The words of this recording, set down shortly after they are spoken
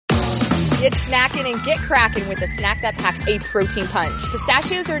Get snacking and get cracking with a snack that packs a protein punch.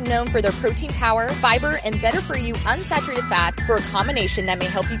 Pistachios are known for their protein power, fiber, and better-for-you unsaturated fats for a combination that may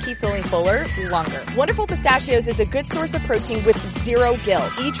help you keep feeling fuller longer. Wonderful Pistachios is a good source of protein with zero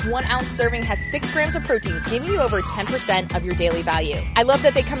guilt. Each 1 ounce serving has 6 grams of protein, giving you over 10% of your daily value. I love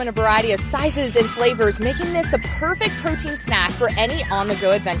that they come in a variety of sizes and flavors, making this the perfect protein snack for any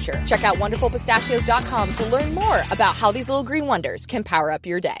on-the-go adventure. Check out wonderfulpistachios.com to learn more about how these little green wonders can power up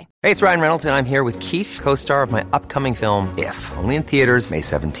your day. Hey, it's Ryan Reynolds, and I'm here with Keith, co-star of my upcoming film, If, only in theaters May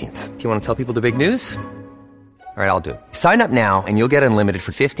 17th. Do you want to tell people the big news? All right, I'll do it. Sign up now and you'll get unlimited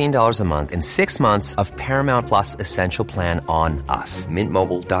for $15 a month and 6 months of Paramount Plus Essential Plan on us.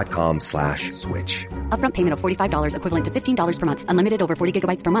 MintMobile.com/switch. Upfront payment of $45 equivalent to $15 per month. Unlimited over 40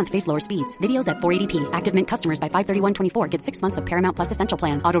 gigabytes per month. Face lower speeds. Videos at 480p. Active Mint customers by 531.24 get 6 months of Paramount Plus Essential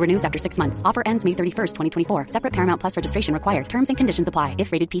Plan. Auto renews after 6 months. Offer ends May 31st, 2024. Separate Paramount Plus registration required. Terms and conditions apply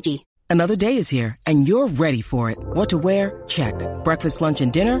if rated PG. Another day is here, and you're ready for it. What to wear? Check. Breakfast, lunch,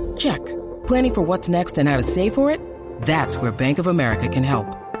 and dinner? Check. Planning for what's next and how to save for it? That's where Bank of America can help.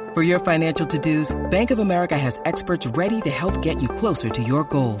 For your financial to-dos, Bank of America has experts ready to help get you closer to your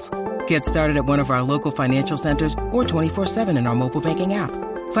goals. Get started at one of our local financial centers or 24/7 in our mobile banking app.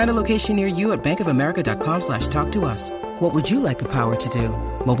 Find a location near you at bankofamerica.com/talktous. What would you like the power to do?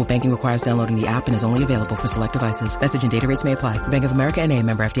 Mobile banking requires downloading the app and is only available for select devices. Message and data rates may apply. Bank of America N.A.,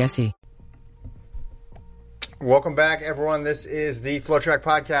 member FDIC. Welcome back, everyone. This is the FloTrack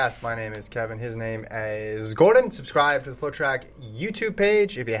podcast. My name is Kevin. His name is Gordon. Subscribe to the FloTrack YouTube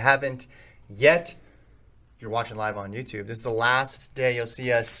page if you haven't yet. If you're watching live on YouTube, this is the last day you'll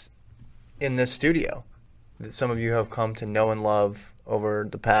see us in this studio that some of you have come to know and love over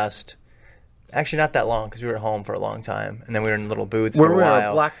the past, actually not that long, because we were at home for a long time, and then we were in little booths for a while. We were in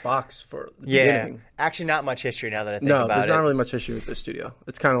a black box for the beginning. Actually not much history now that I think about it. No, there's not really much history with this studio.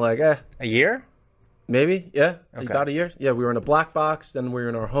 It's kind of like, A year? Maybe, yeah. Okay. About a year. Yeah, we were in a black box, then we were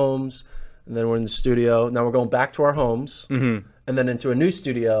in our homes, and then we're in the studio. Now we're going back to our homes, and then into a new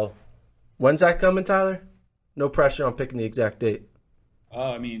studio. When's that coming, Tyler? No pressure on picking the exact date.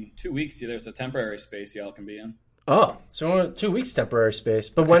 Oh, I mean, 2 weeks. There's a temporary space y'all can be in. Oh, so we're in 2 weeks temporary space.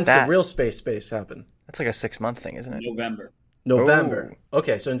 But when's the real space happen? That's like a 6-month thing, isn't it? November. Oh.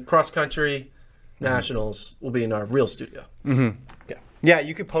 Okay, so in cross-country nationals, we'll be in our real studio. Mm-hmm. Yeah. Yeah,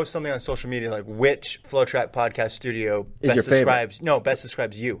 you could post something on social media like which FloTrack podcast studio best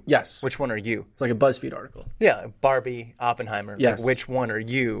describes you. Yes. Which one are you? It's like a BuzzFeed article. Yeah, Barbie, Oppenheimer. Yes. Like, which one are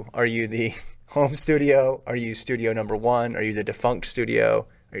you? Are you the home studio? Are you studio number 1? Are you the defunct studio?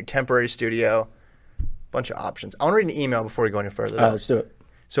 Are you temporary studio? Bunch of options. I want to read an email before we go any further. Let's do it.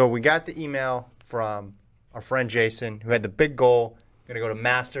 So we got the email from our friend Jason, who had the big goal, going to go to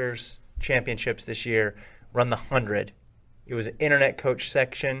Masters Championships this year, run the 100. It was an internet coach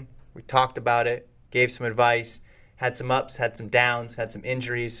section. We talked about it, gave some advice, had some ups, had some downs, had some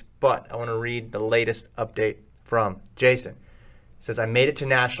injuries. But I want to read the latest update from Jason. It says, I made it to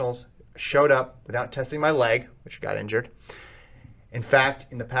Nationals, showed up without testing my leg, which got injured. In fact,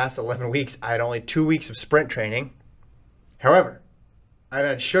 in the past 11 weeks, I had only 2 weeks of sprint training. However, I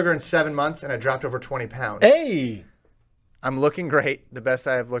haven't had sugar in 7 months, and I dropped over 20 pounds. Hey! I'm looking great, the best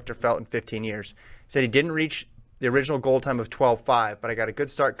I have looked or felt in 15 years. He said he didn't reach the original goal time of 12.5, but I got a good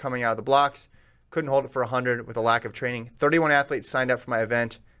start coming out of the blocks. Couldn't hold it for 100 with a lack of training. 31 athletes signed up for my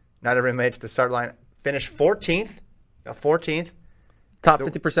event. Not everyone made it to the start line. Finished 14th. Got 14th. Top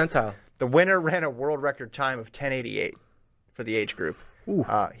 50 percentile. The winner ran a world record time of 10:88 for the age group.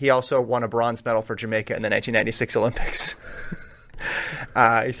 He also won a bronze medal for Jamaica in the 1996 Olympics.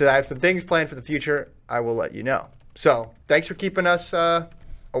 He said, I have some things planned for the future. I will let you know. So thanks for keeping us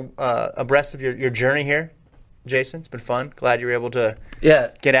abreast of your journey here, Jason. It's been fun. Glad you were able to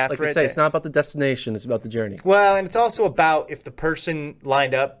get after like I say, it's not about the destination. It's about the journey. Well, and it's also about if the person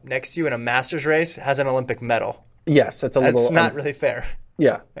lined up next to you in a Masters race has an Olympic medal. Yes, that's not really fair.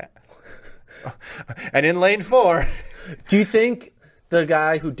 Yeah. And in lane 4. Do you think the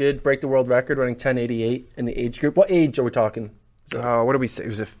guy who did break the world record running 10:88 in the age group, what age are we talking? What did we say? It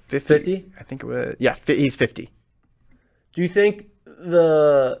was a 50? 50? I think it was. Yeah, he's 50. Do you think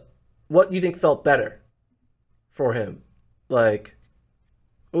what do you think felt better for him? Like,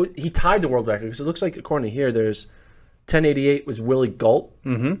 he tied the world record because it looks like, according to here, there's 10:88 was Willie Gault.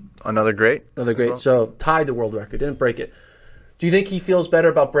 Mm-hmm. Another great. Well. So tied the world record, didn't break it. Do you think he feels better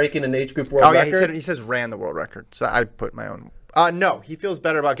about breaking an age group world record? He says ran the world record. So I put my own. No, he feels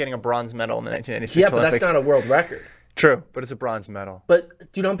better about getting a bronze medal in the 1996 Olympics. Yeah, but that's not a world record. True, but it's a bronze medal. But do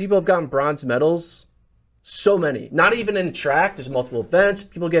you know how many people have gotten bronze medals? So many. Not even in track. There's multiple events.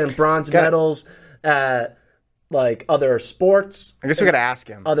 People getting bronze medals at like other sports. I guess we got to ask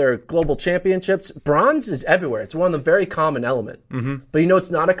him. Other global championships. Bronze is everywhere. It's one of the very common element. Mm-hmm. But you know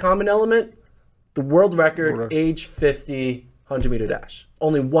it's not a common element? The world record, age 50, 100-meter dash.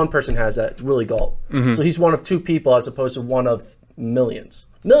 Only one person has that. It's Willie Gault. Mm-hmm. So he's one of two people as opposed to one of millions.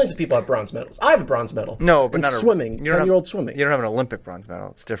 Millions of people have bronze medals. I have a bronze medal. No, but not swimming. 10-year-old swimming. You don't have an Olympic bronze medal.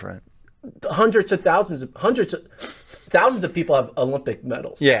 It's different. Thousands of people have Olympic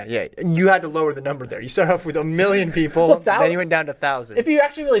medals. Yeah. You had to lower the number there. You started off with 1 million people, then you went down to 1,000. If you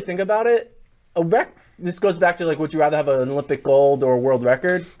actually really think about it, this goes back to like, would you rather have an Olympic gold or a world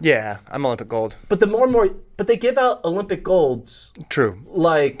record? Yeah, I'm Olympic gold. But but they give out Olympic golds. True.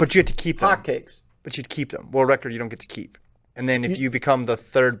 But you have to keep them. Hotcakes. But you'd keep them. World record you don't get to keep. And then if you become the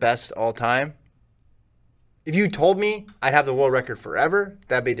third best all time, if you told me I'd have the world record forever,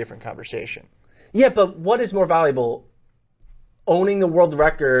 that'd be a different conversation. Yeah, but what is more valuable? Owning the world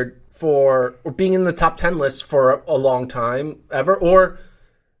record or being in the top 10 list for a long time ever? Or,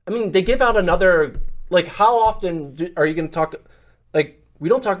 I mean, they give out another, like, how often are you going to talk, like, we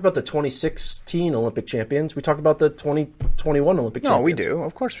don't talk about the 2016 Olympic champions. We talk about the 2021 Olympic champions. No, we do.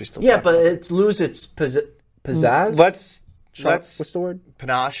 Of course we still do. Yeah, talk but about it loses its pizzazz? What's the word?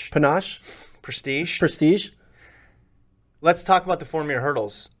 Panache. Prestige. Let's talk about the 4-meter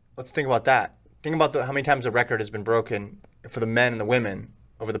hurdles. Let's think about that. Think about how many times the record has been broken for the men and the women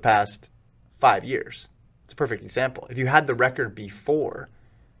over the past 5 years. It's a perfect example. If you had the record before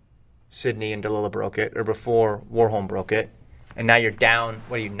Sydney and Delilah broke it, or before Warholm broke it, and now you're down,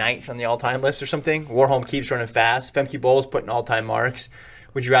 ninth on the all-time list or something? Warholm keeps running fast. Femke Bowles putting all-time marks.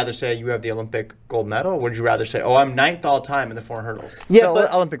 Would you rather say you have the Olympic gold medal, or would you rather say, I'm ninth all time in the 400 hurdles? Yeah, so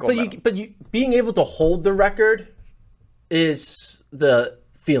Olympic gold medal. But being able to hold the record is the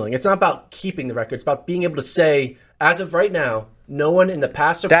feeling. It's not about keeping the record. It's about being able to say, as of right now, no one in the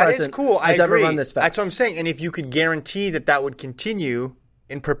past or present has ever run this fast. That's what I'm saying. And if you could guarantee that would continue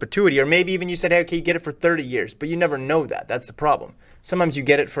in perpetuity, or maybe even you said, hey, okay, you get it for 30 years, but you never know that. That's the problem. Sometimes you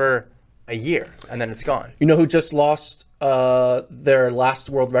get it for a year, and then it's gone. You know who just lost their last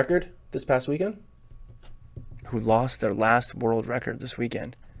world record this past weekend? Who lost their last world record this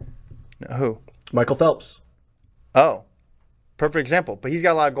weekend? No, who? Michael Phelps. Oh, perfect example. But he's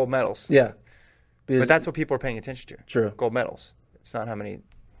got a lot of gold medals. Yeah. But that's what people are paying attention to. True. Gold medals. It's not how many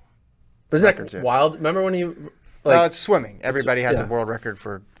records. Isn't that wild? Remember when he... Well, it's swimming. Everybody has a world record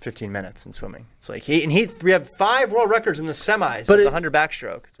for 15 minutes in swimming. It's like we have 5 world records in the semis of the 100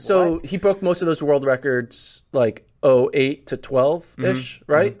 backstroke. So he broke most of those world records like 08 to 12-ish,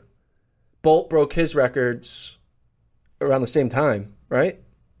 right? Mm-hmm. Bolt broke his records around the same time, right?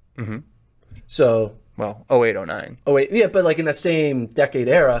 Mm-hmm. So... Well, 08, 09. 08, yeah, but like in that same decade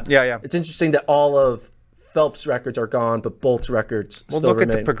era. Yeah. It's interesting that all of Phelps' records are gone, but Bolt's records still remain. Look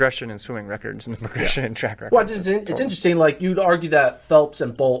at the progression in swimming records and the progression in track records. Well, it's interesting. Like, you'd argue that Phelps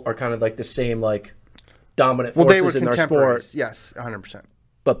and Bolt are kind of like the same, like, dominant forces in our sport. Yes, 100%.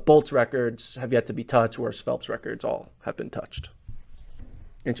 But Bolt's records have yet to be touched, whereas Phelps' records all have been touched.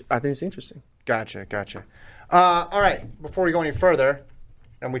 I think it's interesting. Gotcha. All right, before we go any further,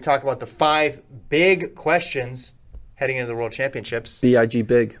 and we talk about the 5 big questions heading into the World Championships. BIG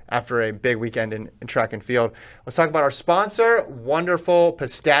big. After a big weekend in track and field. Let's talk about our sponsor, Wonderful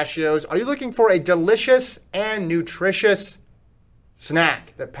Pistachios. Are you looking for a delicious and nutritious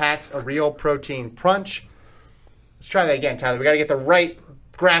snack that packs a real protein punch? Let's try that again, Tyler. We got to get the right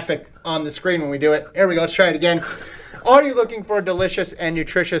graphic on the screen when we do it. There we go. Let's try it again. Are you looking for a delicious and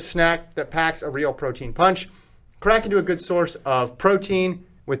nutritious snack that packs a real protein punch? Crack into a good source of protein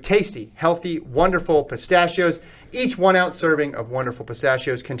with tasty, healthy, Wonderful Pistachios. Each 1-ounce serving of Wonderful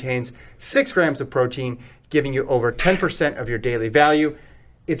Pistachios contains 6 grams of protein, giving you over 10% of your daily value.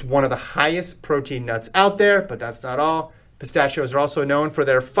 It's one of the highest protein nuts out there, but that's not all. Pistachios are also known for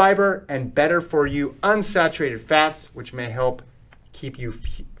their fiber and better-for-you unsaturated fats, which may help keep you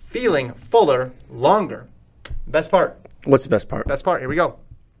feeling fuller longer. Best part. What's the best part? Best part. Here we go.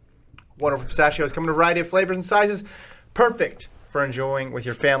 Wonderful Pistachios come in a variety of flavors and sizes. Perfect for enjoying with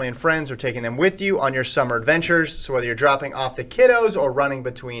your family and friends or taking them with you on your summer adventures. So whether you're dropping off the kiddos or running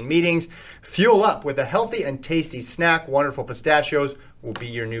between meetings, fuel up with a healthy and tasty snack. Wonderful Pistachios will be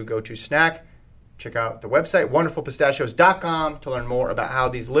your new go-to snack. Check out the website, wonderfulpistachios.com, to learn more about how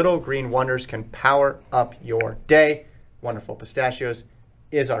these little green wonders can power up your day. Wonderful Pistachios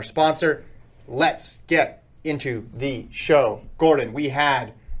is our sponsor. Let's get into the show. Gordon, we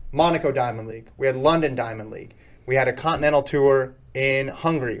had Monaco Diamond League. We had London Diamond League. We had a continental tour in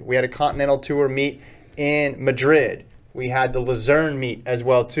Hungary. We had a continental tour meet in Madrid. We had the Luzerne meet as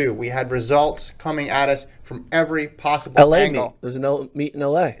well, too. We had results coming at us from every possible LA angle. Meet. There's a meet in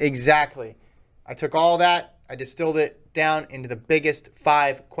LA. Exactly. I took all that. I distilled it down into the biggest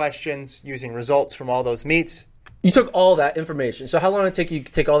 5 questions using results from all those meets. You took all that information. So how long did it take you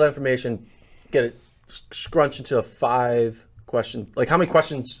to take all that information, get it scrunched into a 5 question? Like how many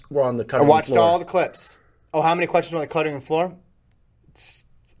questions were on the cutting room floor? I watched all the clips. Oh, how many questions were on the cutting room floor?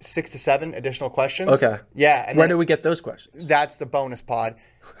 6 to 7 additional questions. Okay. Yeah. And where did we get those questions? That's the bonus pod.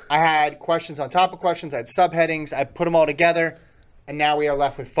 I had questions on top of questions. I had subheadings. I put them all together, and now we are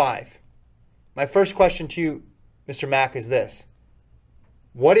left with 5. My first question to you, Mr. Mack, is this.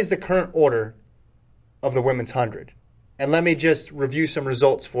 What is the current order of the women's 100? And let me just review some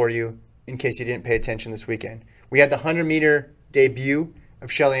results for you in case you didn't pay attention this weekend. We had the 100-meter debut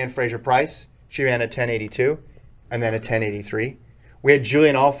of Shelly-Ann Fraser-Price. She ran a 10.82 and then a 10.83. We had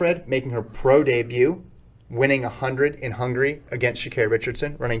Julian Alfred making her pro debut, winning 100 in Hungary against Sha'Carri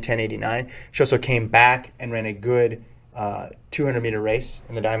Richardson, running 10.89. She also came back and ran a good 200-meter race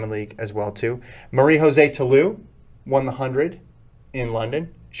in the Diamond League as well, too. Marie-José Toulouse won the 100 in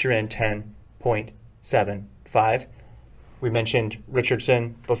London. She ran 10.75. We mentioned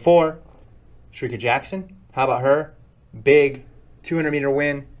Richardson before. Shrika Jackson, how about her? Big 200-meter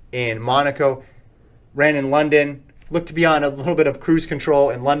win in Monaco. Ran in London. Looked to be on a little bit of cruise control.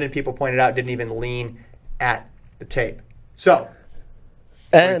 In London, people pointed out, didn't even lean at the tape. So,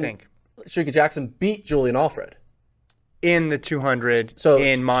 what do you think? Shrika Jackson beat Julian Alfred in the 200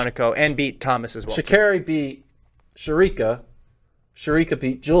 in Monaco and beat Thomas as well. Sha'Carri beat Shrika. Shrika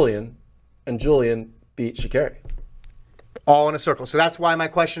beat Julian. And Julian beat Sha'Carri. All in a circle. So that's why my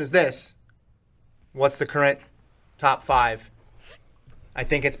question is this. What's the current top 5? I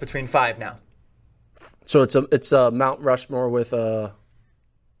think it's between 5 now. So it's a Mount Rushmore with a...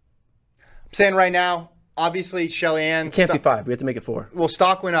 I'm saying right now, obviously Shelly-Ann... It can't be 5. We have to make it 4. Well,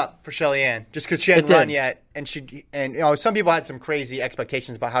 stock went up for Shelly-Ann just because she hadn't run yet. And some people had some crazy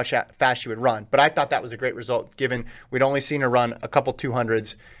expectations about how fast she would run. But I thought that was a great result given we'd only seen her run a couple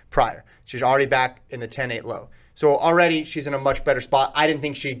 200s prior. She's already back in the 10.8 low. So already she's in a much better spot. I didn't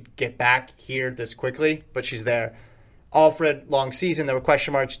think she'd get back here this quickly, but she's there. Alfred, long season. There were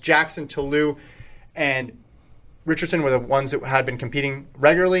question marks. Jackson, Toulouse, and Richardson were the ones that had been competing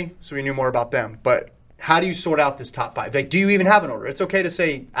regularly, so we knew more about them. But how do you sort out this top 5? Like, do you even have an order? It's okay to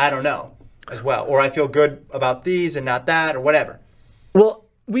say, I don't know, as well. Or I feel good about these and not that, or whatever. Well,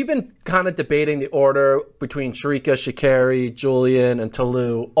 we've been kind of debating the order between Shrika, Sha'Carri, Julian, and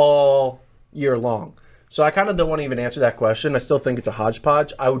Toulouse all year long. So I kind of don't want to even answer that question. I still think it's a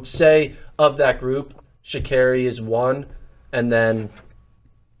hodgepodge. I would say of that group, Sha'Carri is 1, and then...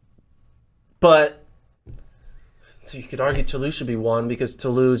 But... So you could argue Toulouse should be 1 because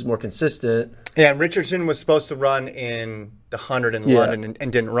Toulouse is more consistent. Yeah, and Richardson was supposed to run in the 100 in London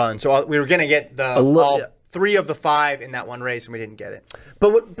and didn't run. So we were going to get all 3 of the 5 in that one race, and we didn't get it.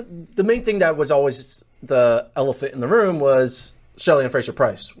 But the main thing that was always the elephant in the room was Shelly-Ann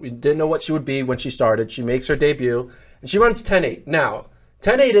Fraser-Price. We didn't know what she would be when she started. She makes her debut, and she runs 10.8. Now,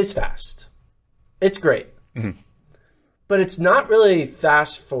 10.8 is fast. It's great. Mm-hmm. But it's not really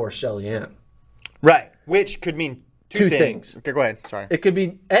fast for Shelly-Ann. Right, which could mean two things. Okay, go ahead. Sorry. It could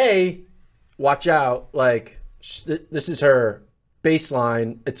be, A, watch out, like, this is her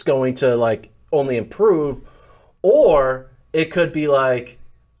baseline. It's going to, like, only improve. Or it could be, like,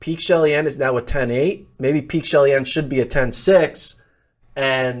 peak Shelly-Ann is now a 10.8. Maybe peak Shelly-Ann should be a 10.6.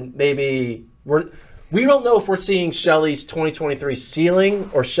 And maybe we don't know if we're seeing Shelly's 2023 ceiling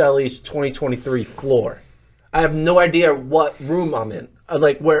or Shelly's 2023 floor. I have no idea what room I'm in.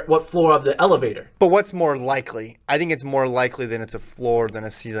 Like what floor of the elevator. But what's more likely? I think it's more likely that it's a floor than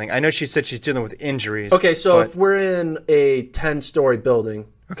a ceiling. I know she said she's dealing with injuries. Okay, so if we're in a 10-story building.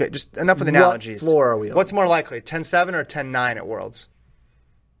 Okay, just enough with analogies. What floor are we on? What's more likely, a 10.7 or a 10.9 at Worlds?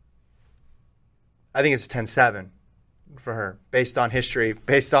 I think it's a 10.7 for her, based on history,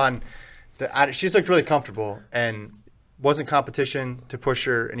 based on she's looked really comfortable and wasn't competition to push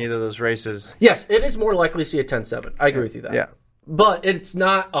her in either of those races. Yes, it is more likely to see a 10.7. I agree with you there. Yeah. But it's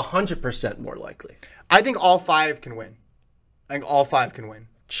not 100% more likely. I think all 5 can win.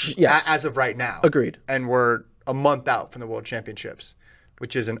 Yes. As of right now. Agreed. And we're a month out from the World Championships,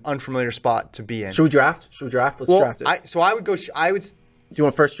 which is an unfamiliar spot to be in. Should we draft? Let's draft it. I would go. Do you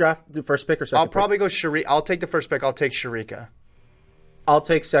want first draft? Do first pick or second I'll probably go Sharika. I'll take the first pick. I'll take Sharika. I'll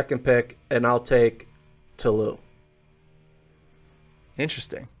take second pick, and I'll take Toulouse.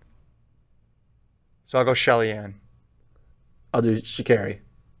 Interesting. So I'll go Shelly-Ann. I'll do Sha'Carri.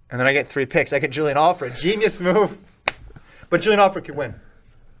 And then I get 3 picks. I get Julian Alfred. Genius move. But Julian Alfred could win.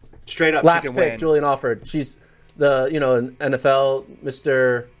 Straight up, last she can pick, win. Julian Alfred. She's the, NFL,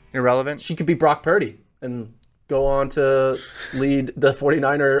 Mr. Irrelevant. She could be Brock Purdy and go on to lead the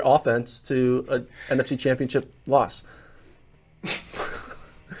 49er offense to an NFC Championship loss.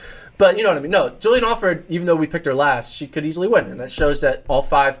 But you know what I mean? No, Julian Alford, even though we picked her last, she could easily win. And that shows that all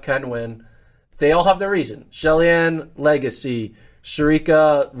 5 can win. They all have their reason. Shelly-Ann, legacy.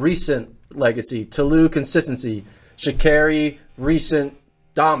 Sharika, recent legacy. Toulouse, consistency. Sha'Carri, recent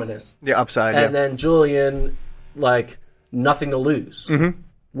dominance. The upside, and then Julian, like, nothing to lose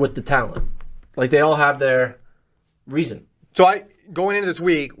with the talent. Like, they all have their reason. So going into this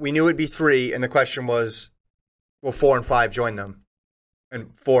week, we knew it'd be 3, and the question was, will 4 and 5 join them?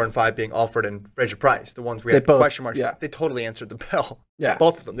 And 4 and 5 being Alfred and Fraser-Price, the ones we had question marks. Yeah. They totally answered the bell. Yeah.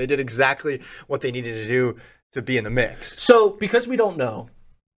 Both of them. They did exactly what they needed to do to be in the mix. So, because we don't know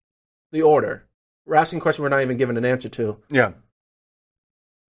the order, we're asking a question we're not even given an answer to. Yeah.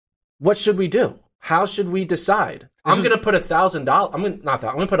 What should we do? How should we decide? I'm going to put $1,000. I'm going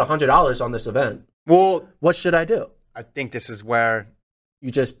to put $100 on this event. Well, what should I do? I think this is where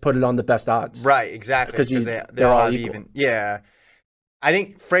you just put it on the best odds. Right, exactly. Because they're all even. Yeah. I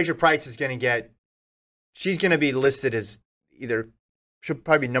think Fraser-Price is going to get – she's going to be listed as either – she'll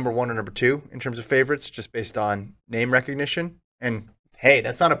probably be number 1 or number 2 in terms of favorites just based on name recognition. And, hey,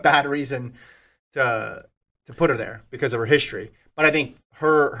 that's not a bad reason to put her there because of her history. But I think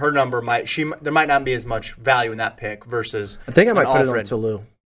her number there might not be as much value in that pick versus I think I might put Alfred. it on Toulouse.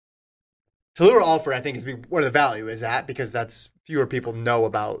 Toulouse or Alfred, I think, is where the value is at because that's fewer people know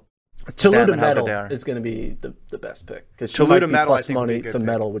about Toulouse to medal is going to be the best pick because she might be plus money to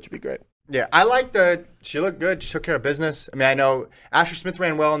medal, which would be great. Yeah, I like she looked good. She took care of business. I mean, I know Asher Smith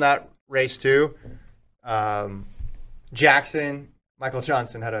ran well in that race too. Jackson, Michael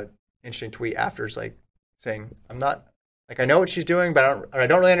Johnson had an interesting tweet after, saying, "I'm not I know what she's doing, but I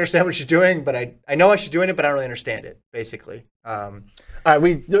don't really understand what she's doing. But I know why she's doing it, but I don't really understand it." Basically. All right,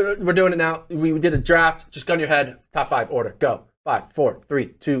 we're doing it now. We did a draft. Just gun your head. Top 5 order. Go. 5, 4, 3,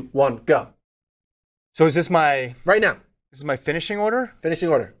 2, 1, go. So is this my right now? This is my finishing order. Finishing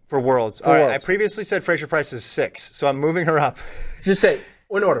order for Worlds. All right. I previously said Fraser-Price is 6, so I'm moving her up. Just say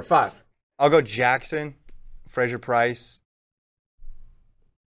in order. 5. I'll go Jackson, Fraser-Price.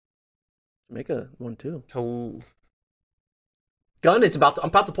 Make a 1, 2. Gun. I'm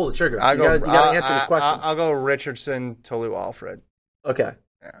about to pull the trigger. You gotta answer this question. I'll go Richardson, Toulouse, Alfred. Okay.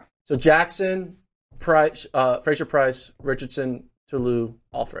 Yeah. So Jackson, Price, Fraser-Price, Richardson, Toulouse,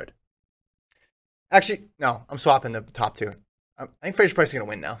 Alfred. Actually, no. I'm swapping the top 2. I think Fraser-Price is going to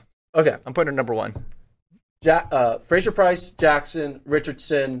win now. Okay. I'm putting her number 1. Fraser-Price, Jackson,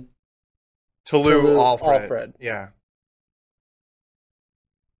 Richardson, Toulouse, Alfred. Yeah.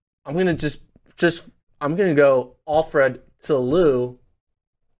 I'm going to I'm going to go Alfred, Toulouse,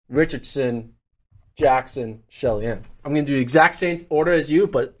 Richardson, Jackson, Shelly-Ann. I'm going to do the exact same order as you,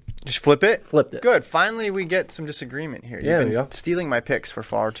 but just flip it? Flipped it. Good. Finally, we get some disagreement here. Yeah, You've been stealing my picks for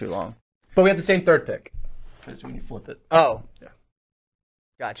far too long. But we have the same third pick. Because when you flip it. Oh. Yeah.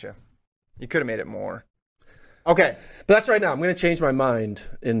 Gotcha. You could have made it more. Okay. But that's right now. I'm going to change my mind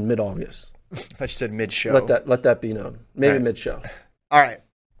in mid-August. I thought you said mid-show. Let that be known. Maybe mid-show. All right.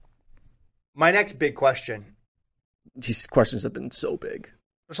 My next big question. These questions have been so big.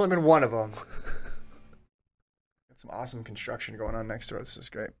 There's only been one of them. Got some awesome construction going on next door. This is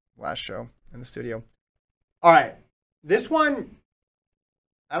great. Last show in the studio. All right. This one,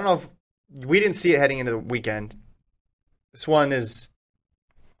 I don't know if we didn't see it heading into the weekend. This one is,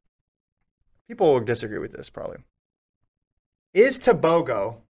 people will disagree with this probably. Is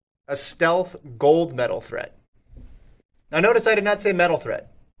Tobago a stealth gold medal threat? Now notice I did not say medal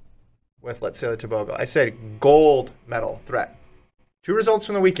threat with Let's Sail the Tobago. I said gold medal threat. 2 results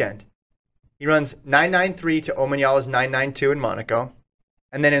from the weekend. He runs 9.93 to Omanyala's 9.92 in Monaco.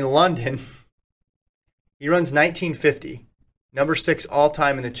 And then in London, he runs 19.50. Number 6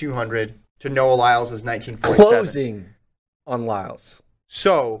 all-time in the 200 to Noah Lyles' 1947. Closing on Lyles.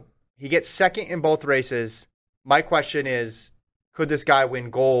 So he gets second in both races. My question is, could this guy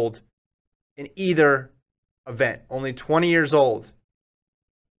win gold in either event? Only 20 years old.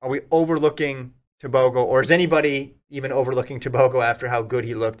 Are we overlooking Tobago, or is anybody even overlooking Tobago after how good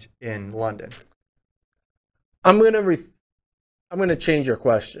he looked in London? I'm gonna change your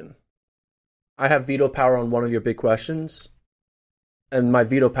question. I have veto power on one of your big questions, and my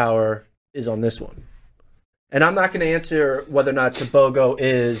veto power is on this one. And I'm not going to answer whether or not Tobago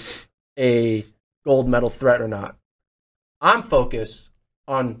is a gold medal threat or not. I'm focused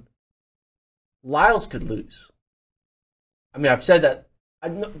on Lyles could lose. I mean, I've said that,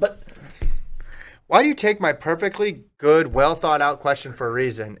 but Why do you take my perfectly good, well thought out question for a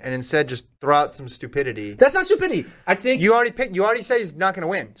reason and instead just throw out some stupidity? That's not stupidity. I think you already said he's not going to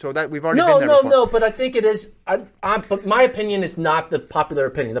win, so that we've already been there before. No. But I think it is. But my opinion is not the popular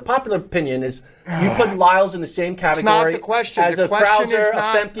opinion. The popular opinion is you put Lyles in the same category. It's not the question. As the a question Krauser, is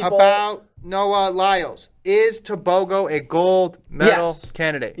not a about Noah Lyles. Is Tebogo a gold medal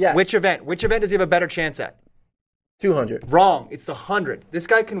candidate? Yes. Which event? Which event does he have a better chance at? 200. Wrong. It's the 100. This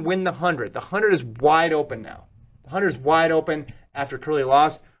guy can win the 100. The 100 is wide open now. The 100 is wide open after Curly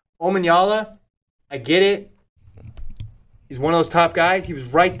lost. Omanyala, I get it. He's one of those top guys. He was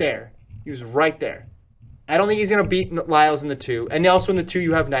right there. I don't think he's going to beat Lyles in the 2. And also in the 2,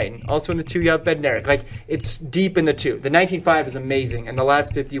 you have Knighton. Also in the 2, you have Bednarik. Like, it's deep in the 2. The 19.5 is amazing, and the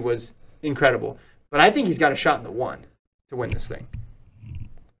last 50 was incredible. But I think he's got a shot in the 1 to win this thing.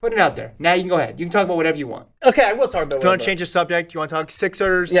 Put it out there. Now you can go ahead. You can talk about whatever you want. Okay, I will talk about. If you want to change the subject, you want to talk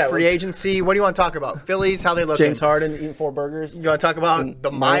Sixers, free agency. What do you want to talk about? Phillies, how they look. James Harden eating 4 burgers. You want to talk about the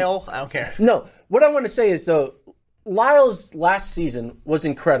mile? I don't care. No. What I want to say is, though, Lyles last season was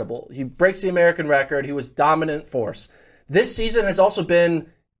incredible. He breaks the American record. He was dominant force. This season has also been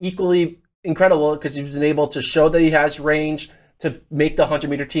equally incredible because he's been able to show that he has range to make the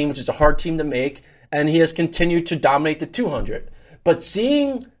 100-meter team, which is a hard team to make, and he has continued to dominate the 200. But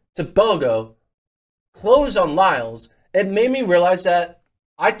seeing Tebogo close on Lyles, it made me realize that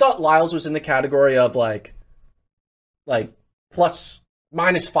I thought Lyles was in the category of like plus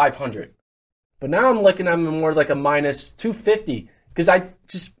minus 500. But now I'm looking at him more like a minus 250 because I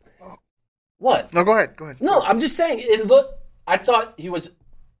just what? No, go ahead. No, I'm just saying I thought he was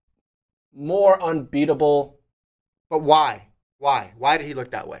more unbeatable. But why? Why did he look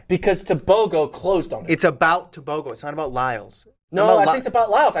that way? Because Tebogo closed on him. It's about Tebogo. It's not about Lyles. No, I think it's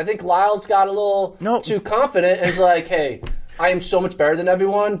about Lyles. I think Lyles got a little too confident and is like, hey, I am so much better than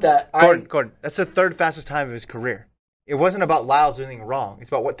everyone that Gordon, that's the 3rd fastest time of his career. It wasn't about Lyles doing anything wrong. It's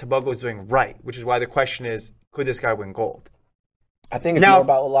about what Tebogo was doing right, which is why the question is, could this guy win gold? I think it's more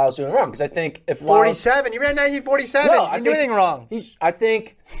about what Lyles doing wrong. Because I think if 47, you ran 1947. No, you didn't do anything wrong. I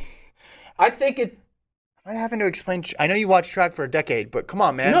think it. I'm having to explain. I know you watched track for a decade, but come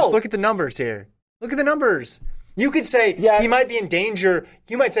on, man. Just look at the numbers here. Look at the numbers. You could say he might be in danger.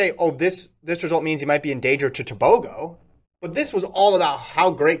 You might say, oh, this result means he might be in danger to Tebogo. But this was all about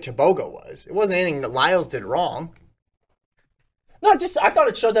how great Tebogo was. It wasn't anything that Lyles did wrong. No, I thought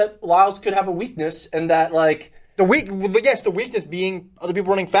it showed that Lyles could have a weakness and that, like... The weakness being other people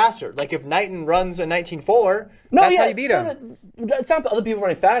running faster. Like if Knighton runs a 19.4, that's how you beat him. It's not about other people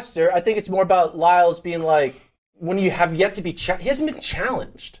running faster. I think it's more about Lyles being like, when you have yet to be... he hasn't been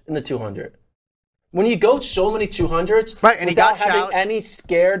challenged in the 200. When you go so many 200s right, and without having any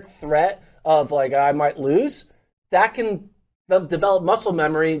scared threat of, like, I might lose, that can develop muscle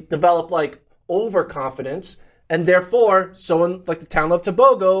memory, develop, like, overconfidence, and therefore someone like the town of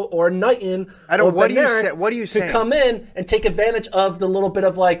Tebogo or Knighton what are you saying? Could come in and take advantage of the little bit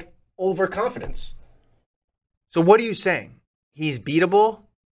of, like, overconfidence. So what are you saying? He's beatable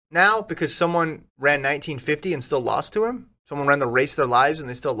now because someone ran 1950 and still lost to him? Someone ran the race of their lives and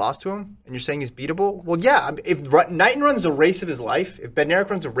they still lost to him, and you're saying he's beatable? Well, yeah. If Knighton runs the race of his life, if Bednarik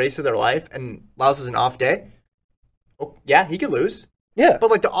runs a race of their life and Lyles is an off day, yeah, he could lose. Yeah.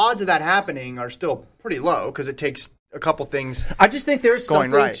 But like the odds of that happening are still pretty low because it takes a couple things. I just think there's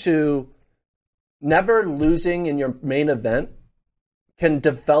something right. to never losing in your main event can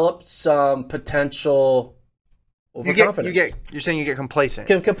develop some potential overconfidence. You're saying you get complacent.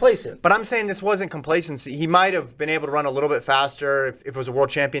 Complacent. But I'm saying this wasn't complacency. He might have been able to run a little bit faster. If it was a world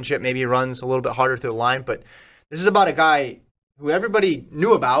championship, maybe he runs a little bit harder through the line. But this is about a guy who everybody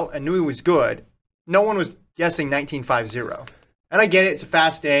knew about and knew he was good. No one was guessing 19.50. And I get it. It's a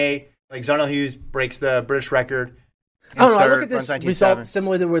fast day. Like Zarnell Hughes breaks the British record. I don't know. I look at this result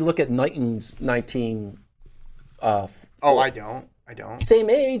similar to we look at Knighton's 19. I don't. Same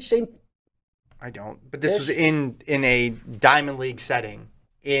age, same. I don't. But this was in a Diamond League setting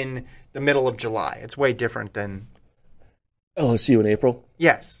in the middle of July. It's way different than LSU in April.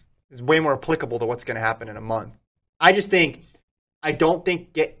 Yes. It's way more applicable to what's going to happen in a month. I don't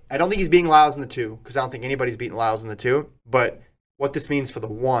think he's beating Lyles in the 2 because I don't think anybody's beating Lyles in the 2. But what this means for the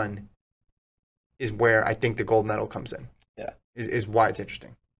 1 is where I think the gold medal comes in. Yeah. Is why it's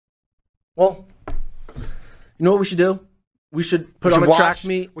interesting. Well, you know what we should do? We should put on a track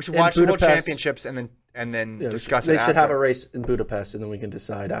meet. We should watch the World Championships and then discuss it. They should have a race in Budapest, and then we can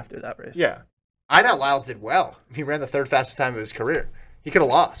decide after that race. Yeah, I thought Lyles did well. He ran the 3rd fastest time of his career. He could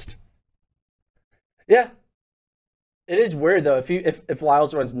have lost. Yeah, it is weird though. If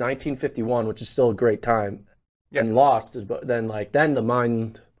Lyles runs 19:51, which is still a great time, and lost, then the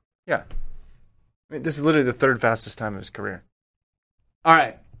mind. Yeah, I mean, this is literally the third fastest time of his career. All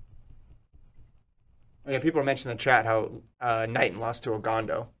right. Yeah, people are mentioning in the chat how Knighton lost to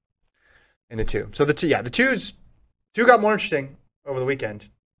Ogondo in the 2. So the 2 got more interesting over the weekend.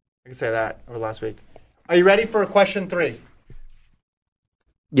 I can say that over the last week. Are you ready for question 3?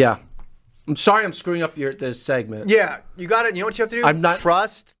 Yeah. I'm sorry I'm screwing up this segment. Yeah, you got it. You know what you have to do? I'm not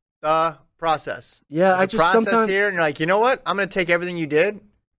trust the process. Yeah, There's a process here, and you're like, you know what? I'm going to take everything you did.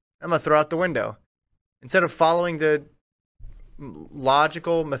 I'm going to throw out the window. Instead of following the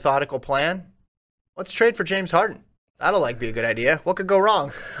logical, methodical plan, let's trade for James Harden. That'll be a good idea. What could go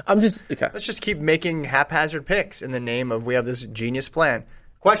wrong? Okay. Let's just keep making haphazard picks in the name of we have this genius plan.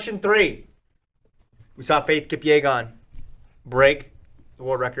 Question 3. We saw Faith Kipyegon break the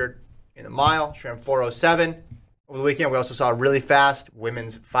world record in the mile. She ran 4:07 over the weekend. We also saw a really fast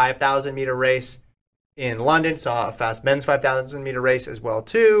women's 5,000 meter race in London. Saw a fast men's 5,000 meter race as well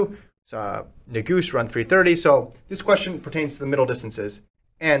too. Saw Nagus run 3:30. So this question pertains to the middle distances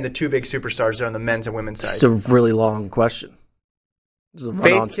and the 2 big superstars there on the men's and women's side. It's a really long question. This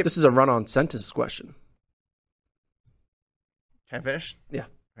is a run-on sentence question. Can I finish? Yeah.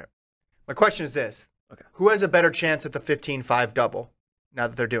 Okay. My question is this. Okay. Who has a better chance at the 15-5 double now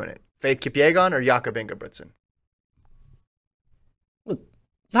that they're doing it? Faith Kipyegon or Jakob Ingebrigtsen? Well,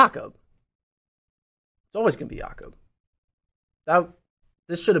 Jakob. It's always going to be Jakob.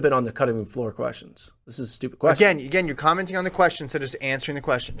 This should have been on the cutting room floor questions. This is a stupid question. Again, you're commenting on the question instead of just answering the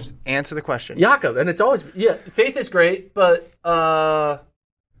question. Just answer the question. Jakob, and it's always Faith is great, but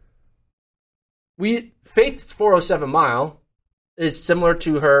Faith's 4:07 mile is similar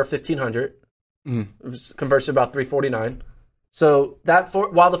to her 1500. Mm-hmm. It was converts to about 3:49. So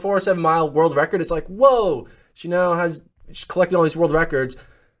while the 4:07 mile world record, it's like, whoa, she's collecting all these world records.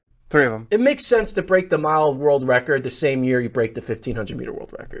 3 of them. It makes sense to break the mile world record the same year you break the 1500 meter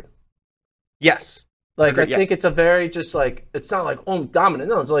world record. Yes. I think it's a very it's not like, dominant.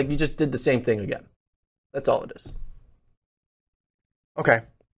 No, it's like you just did the same thing again. That's all it is. Okay.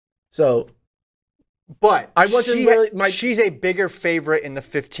 So, but I wasn't she's a bigger favorite in the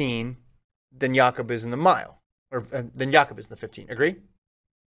 15 than Jakob is in the mile, or than Jakob is in the 15. Agree?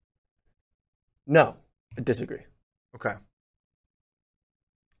 No, I disagree. Okay.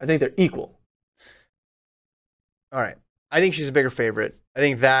 I think they're equal. All right. I think she's a bigger favorite. I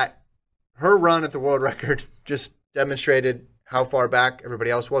think that her run at the world record just demonstrated how far back everybody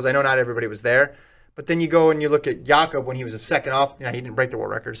else was. I know not everybody was there, but then you go and you look at Jakob when he was a second off. He didn't break the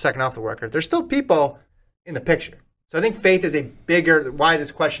world record, second off the world record. There's still people in the picture. So I think Faith is why this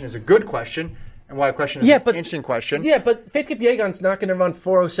question is a good question and why a question is an interesting question. Yeah, but Faith Kipyegon's not going to run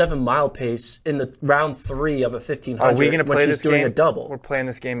 4:07 mile pace in the round 3 of a 1500. Are we going to play this game? A double. We're playing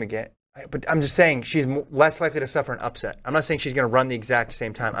this game again. But I'm just saying she's less likely to suffer an upset. I'm not saying she's going to run the exact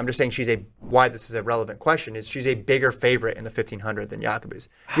same time. I'm just saying why this is a relevant question is she's a bigger favorite in the 1500 than Jakob is.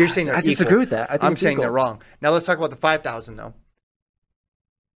 You're saying they're equal. I disagree with that. I'm saying they're wrong. Now let's talk about the 5,000 though.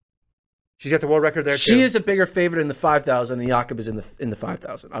 She's got the world record there too. She is a bigger favorite in the 5,000 and Jakob is in the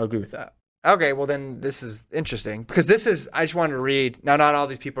 5,000. I'll agree with that. Okay, well then this is interesting because I just wanted to read. Now not all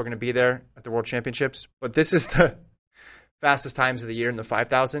these people are going to be there at the World Championships, but this is the fastest times of the year in the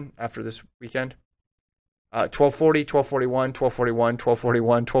 5,000 after this weekend. 12:40, 12:41, 12:41,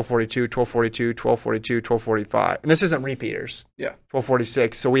 12:41, 12:42, 12:42, 12:42, 12:45. And this isn't repeaters. Yeah.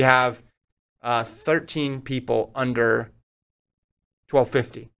 12:46. So we have 13 people under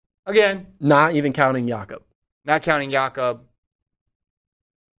 12:50. Again. Not even counting Jakob. Not counting Jakob.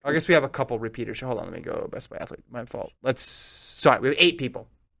 I guess we have a couple repeaters. Hold on, let me go Best by Athlete. My fault. We have 8 people.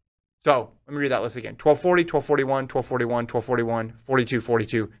 So let me read that list again. 12:40, 12:41, 12:41, 12:41, 42,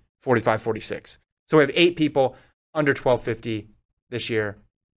 42, 45, 46. So we have 8 people under 12:50 this year,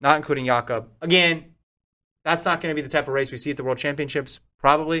 not including Jakob. Again, that's not going to be the type of race we see at the World Championships,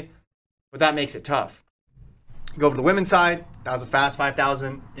 probably, but that makes it tough. Go over to the women's side. That was a fast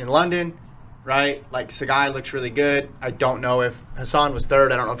 5,000 in London, right? Sagai looks really good. I don't know if Hassan was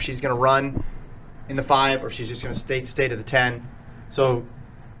third. I don't know if she's going to run in the 5 or she's just going to stay to the 10. So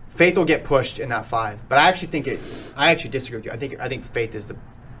Faith will get pushed in that 5. But I actually disagree with you. I think Faith is the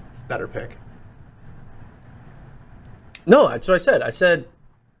better pick. No, that's what I said. I said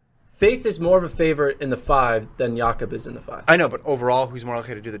Faith is more of a favorite in the 5 than Jakob is in the 5. I know, but overall, who's more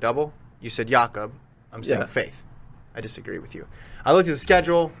likely to do the double? You said Jakob. I'm saying Faith. I disagree with you. I looked at the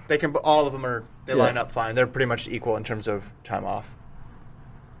schedule. All of them line up fine. They're pretty much equal in terms of time off.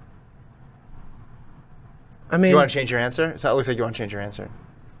 I mean, do you want to change your answer? It looks like you want to change your answer.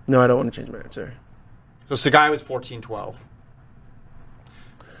 No, I don't want to change my answer. So Sagai was 14:12.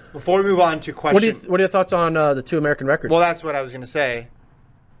 Before we move on to question... What are your thoughts on the 2 American records? Well, that's what I was going to say.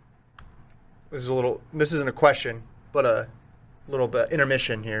 This isn't a question, but a little bit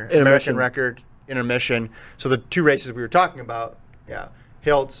intermission here. Intermission. American record, intermission. So the two races we were talking about,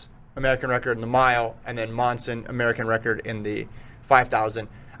 Hiltz, American record in the mile, and then Monson, American record in the 5,000.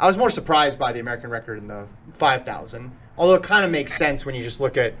 I was more surprised by the American record in the 5,000, although it kind of makes sense when you just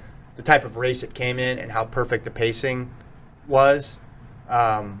look at the type of race it came in and how perfect the pacing was.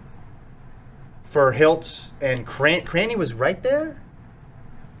 For Hiltz and Cranny was right there.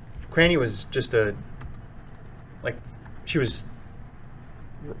 Cranny was just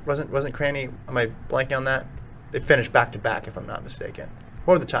wasn't Cranny, am I blanking on that? They finished back to back if I'm not mistaken.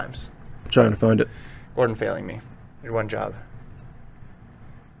 What were the times? I'm trying to find it. Gordon failing me. Did one job.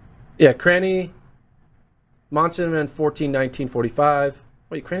 Yeah, Cranny, Monson ran 14:19:45.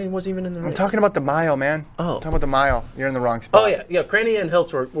 Wait, Cranny wasn't even in the race. I'm talking about the mile, man. Oh. I'm talking about the mile. You're in the wrong spot. Oh, yeah. Cranny and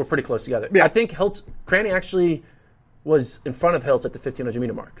Hiltz were pretty close together. Yeah. I think Cranny actually was in front of Hiltz at the 1,500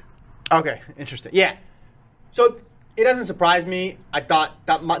 meter mark. Okay, interesting. Yeah. So it doesn't surprise me. I thought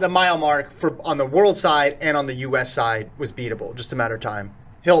that the mile mark on the world side and on the U.S. side was beatable, just a matter of time.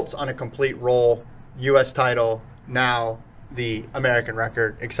 Hiltz on a complete roll, U.S. title, now the American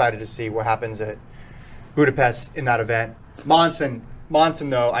record. Excited to see what happens at Budapest in that event. Monson,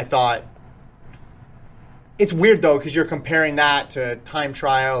 though, I thought it's weird, though, because you're comparing that to time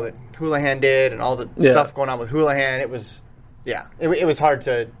trial that Houlihan did and all the stuff going on with Houlihan. It was hard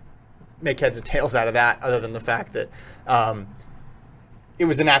to make heads and tails out of that, other than the fact that it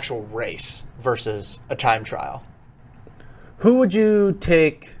was an actual race versus a time trial. Who would you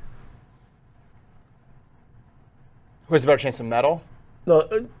take? Who has a better chance of medal?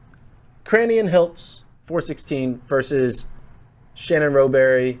 Cranny and Hiltz, 4:16 versus Shannon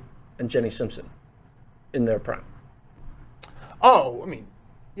Rowberry and Jenny Simpson in their prime. Oh, I mean,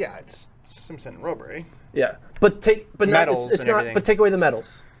 yeah, it's Simpson and Rowberry. Yeah, but medals it's and not. everything. But take away the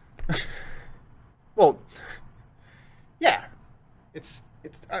medals. Well, yeah, it's.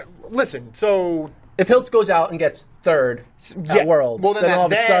 Listen, so if Hiltz goes out and gets third at Worlds, well, then all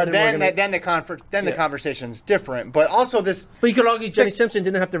of a sudden the conversation's different. But also this. But you could argue Jenny Simpson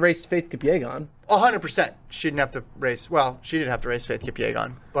didn't have to race Faith Kipyegon. 100%, she didn't have to race. Well, she did have to race Faith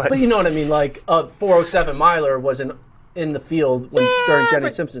Kipyegon, but you know what I mean. Like a 4:07 miler was in the field during Jenny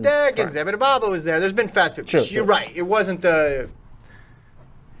Simpson's prime. Zebedee was there. There's been fast people. You're right. It wasn't the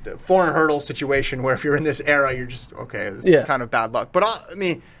 400 hurdle situation where if you're in this era, you're just okay. This is kind of bad luck. But I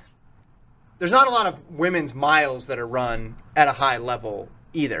mean, there's not a lot of women's miles that are run at a high level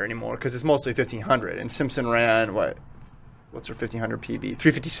either anymore because it's mostly 1500. And Simpson ran what's her 1500 PB?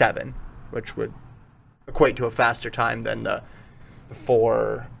 357, which would equate to a faster time than the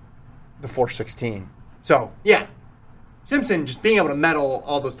 416. So yeah, Simpson just being able to medal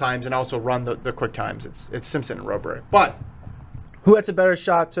all those times and also run the quick times. It's Simpson and Rowberry, but. Who has a better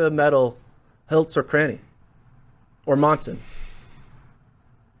shot to medal, Hiltz or Cranny? Or Monson?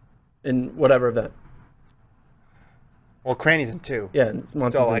 In whatever event. Well, Cranny's in 2. Yeah, and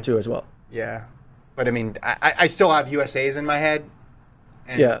Monson's in 2 as well. Yeah. But, I mean, I still have USA's in my head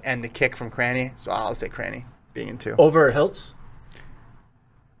and the kick from Cranny, so I'll say Cranny being in 2. Over Hiltz?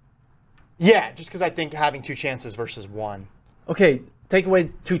 Yeah, just because I think having 2 chances versus 1. Okay, take away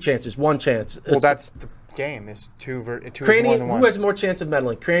 2 chances, 1 chance. Well, that's the game is 2 Cranny, more than 1. who has more chance of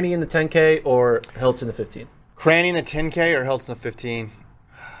medaling, Cranny in the 10K or Hiltz in the 15? Cranny in the 10K or Hiltz in the 15?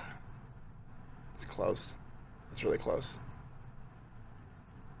 It's close. It's really close.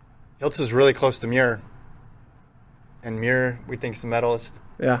 Hiltz is really close to Muir. And Muir, we think, is the medalist.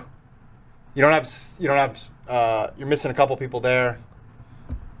 Yeah. You're missing a couple people there.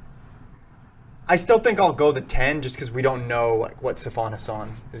 I still think I'll go the 10 just because we don't know what Sifan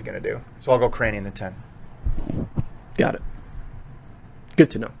Hassan is going to do. So I'll go Cranny in the 10. Got it. Good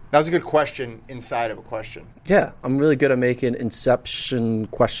to know. That was a good question inside of a question. Yeah, I'm really good at making inception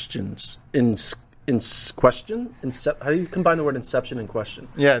questions. Question? How do you combine the word inception and question?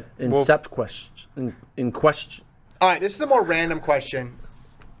 Yeah. Question. In question. All right, this is a more random question.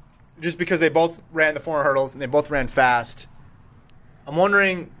 Just because they both ran the 400 hurdles and they both ran fast. I'm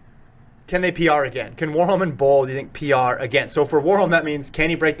wondering, can they PR again? Can Warholm and Boll, do you think, PR again? So for Warholm, that means can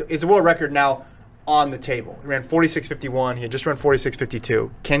he is the world record now on the table? He ran 46.51. He had just run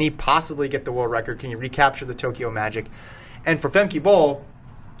 46.52. Can he possibly get the world record? Can he recapture the Tokyo Magic? And for Femke Boll,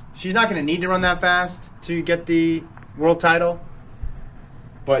 she's not going to need to run that fast to get the world title.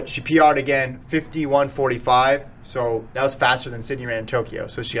 But she PR'd again, 51.45. So that was faster than Sydney ran in Tokyo.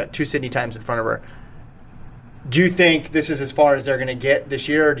 So she got 2 Sydney times in front of her. Do you think this is as far as they're going to get this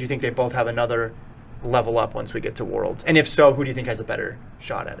year, or do you think they both have another level up once we get to Worlds? And if so, who do you think has a better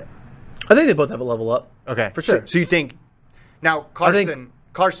shot at it? I think they both have a level up. Okay. For sure. So you think now Carson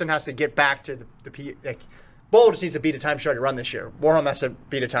Carson has to get back to the Bull just needs to beat a time she already run this year. Warholm has to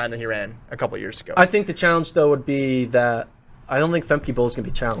beat a time that he ran a couple years ago. I think the challenge, though, would be that I don't think Femke Bull is going to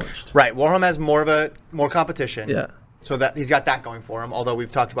be challenged. Right. Warholm has more competition. Yeah. So that he's got that going for him, although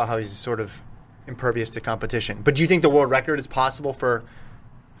we've talked about how he's sort of impervious to competition. But do you think the world record is possible for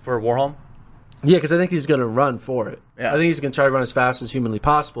Warholm? Yeah, because I think he's going to run for it. Yeah. I think he's going to try to run as fast as humanly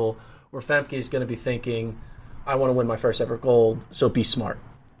possible, where Femke is going to be thinking, I want to win my first ever gold, so be smart.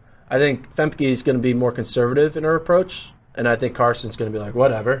 I think Femke is going to be more conservative in her approach, and I think Carson's going to be like,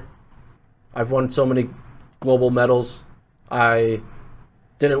 whatever. I've won so many global medals. I'm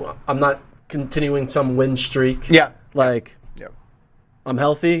not continuing some win streak. Yeah. Like, Yeah. I'm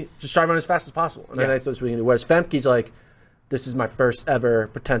healthy. Just try to run as fast as possible. And that's what we can do. Whereas Femke's like, this is my first ever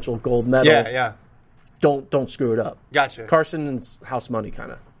potential gold medal. Yeah, yeah. Don't screw it up. Gotcha. Carson's house money,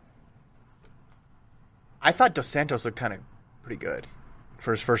 kind of. I thought Dos Santos looked kind of pretty good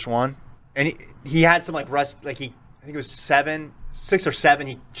for his first one. And he had some rust, I think it was 6 or 7,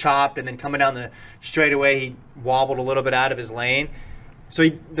 he chopped, and then coming down the straightaway, he wobbled a little bit out of his lane. So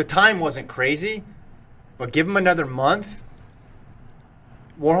the time wasn't crazy, but give him another month.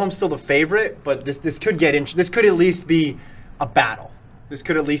 Warholm's still the favorite, but this could get this could at least be a battle. This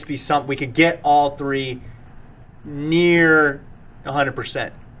could at least be something. We could get all three near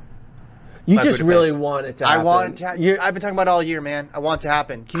 100%. You just really want it to happen. I want it to I've been talking about it all year, man. I want it to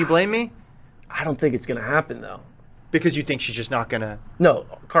happen. Can you blame me? I don't think it's going to happen, though. Because you think she's just not going to... No,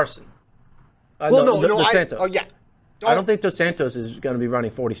 Carson. Dos Santos. Oh, yeah. I don't think Dos Santos is going to be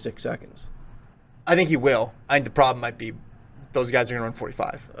running 46 seconds. I think he will. I think the problem might be those guys are going to run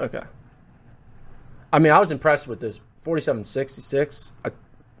 45. Okay. I mean, I was impressed with this 47.66. I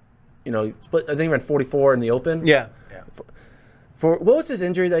think he ran 44 in the Open. Yeah. For what was his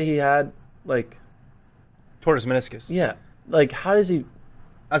injury that he had? Toward his meniscus. Yeah. How does he?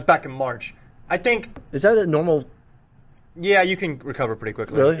 That was back in March. I think. Is that a normal? Yeah, you can recover pretty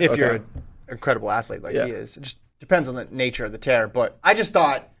quickly if you're an incredible athlete like he is. It just depends on the nature of the tear. But I just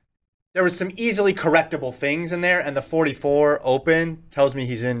thought there was some easily correctable things in there, and the 44 Open tells me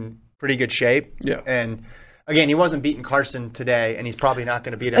he's in pretty good shape. Yeah. And again, he wasn't beating Carson today, and he's probably not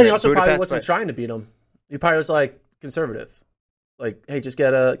going to beat him. And he also probably wasn't trying to beat him. He probably was conservative. Hey, just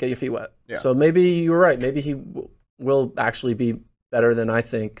get your feet wet. Yeah. So maybe you were right. Maybe he will actually be better than I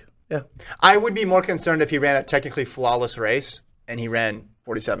think. Yeah. I would be more concerned if he ran a technically flawless race and he ran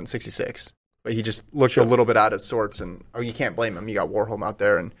 47.66. But he just looked a little bit out of sorts. And you can't blame him. You got Warholm out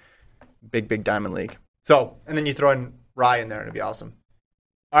there and big Diamond League. So, and then you throw in Rye in there and it'd be awesome.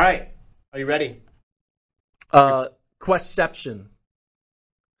 All right. Are you ready? Questception.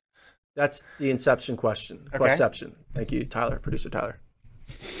 That's the inception question. Okay. Questception. Thank you, Tyler, producer Tyler.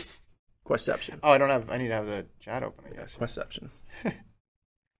 Questception. Oh, I need to have the chat open, I guess. Questception. Do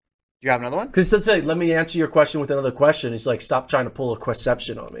you have another one? Because let's say, let me answer your question with another question. It's stop trying to pull a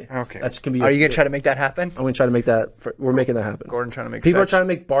questception on me. Okay. Are you going to try to make that happen? I'm going to try to make that. We're making that happen. Gordon trying to make people are trying to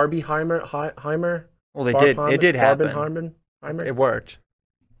make Barbie Heimer. Well, they did. It did happen. Heimer. It worked.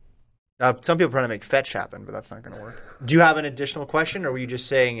 Some people are trying to make fetch happen, but that's not going to work. Do you have an additional question, or were you just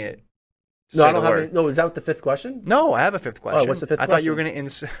saying it? No, I don't have any. No, is that the fifth question? No, I have a fifth question. Oh, what's the fifth question? I thought you were going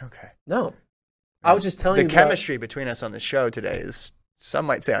to Okay. No. I was just telling you the chemistry between us on the show today is, some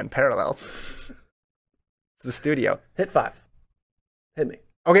might say, unparalleled. It's the studio. Hit 5. Hit me.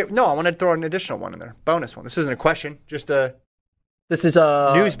 Okay, no, I want to throw an additional one in there. Bonus one. This isn't a question, just a This is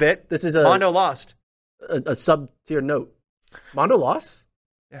a news bit. This is a Mondo lost. A sub-tier note. Mondo lost?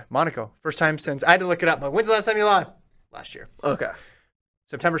 Yeah, Monaco. First time since I had to look it up. When's the last time you lost? Last year. Okay.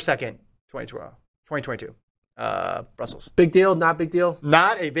 September 2nd, 2022. Brussels. Big deal, not big deal?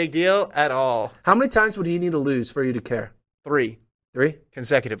 Not a big deal at all. How many times would he need to lose for you to care? 3. 3?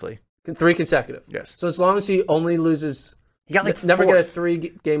 Consecutively. 3 consecutive. Yes. So as long as he only loses, he got never fourth. get a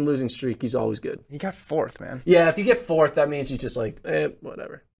 3-game losing streak, he's always good. He got 4th, man. Yeah, if you get 4th, that means he's just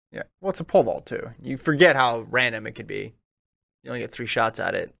whatever. Yeah. Well, it's a pole vault too. You forget how random it could be. You only get 3 shots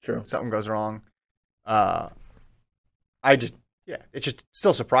at it. True. Something goes wrong. It's just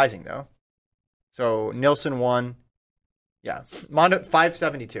still surprising though. So Nilsson won. Yeah. Mondo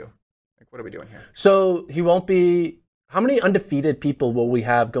 572. What are we doing here? So he won't be. How many undefeated people will we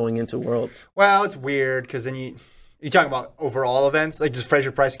have going into Worlds? Well, it's weird because then you talking about overall events. Does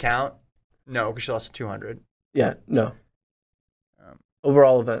Fraser Price count? No, because she lost to 200. Yeah, no.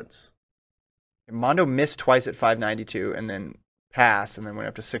 Overall events. Mondo missed twice at 592 and then passed and then went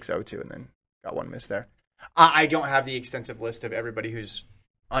up to 602 and then got one miss there. I don't have the extensive list of everybody who's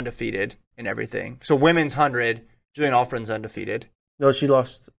undefeated and everything. So women's 100, Julian Alfren's undefeated. No, she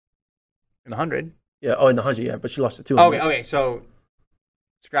lost. In the 100? Yeah, in the 100, yeah, but she lost to 200. Okay, so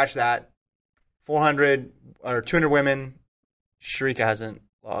Scratch that. 400 or 200 women. Sharika hasn't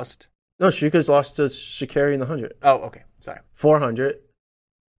lost. No, Shrika's lost to Sha'Carri in the 100. Oh, okay. Sorry. 400.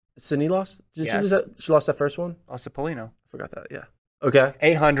 Sydney lost? Did she Yes. lose that? She lost that first one? Lost to Polino. I forgot that, yeah. Okay.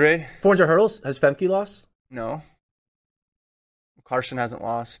 800. 400 hurdles. Has Femke lost? No. Carson hasn't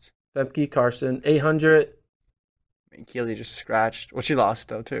lost. Femke, Carson. 800. I mean, Keely just scratched. Well, she lost,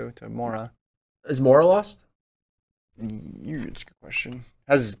 though, too, to Mora. Is Mora lost? That's a good question.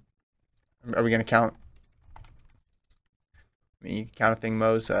 Are we going to count? I mean, you can count a thing,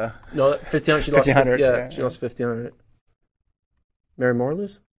 Mo's. No, 1,500. She lost 1,500. Yeah, she lost 1,500. Mary Moore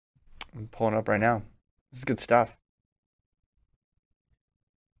lose? I'm pulling it up right now. This is good stuff.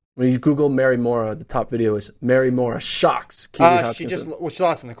 When you Google Mary Mora, the top video is Mary Mora shocks Keely Hopkinson. She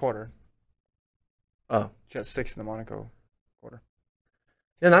lost in the quarter. Oh. She got 6 in the Monaco quarter.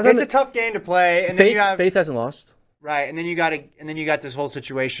 Yeah, It's a tough game to play, and then you have Faith hasn't lost. right, and then you got this whole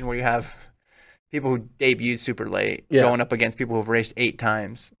situation where you have people who debuted super late going up against people who've raced 8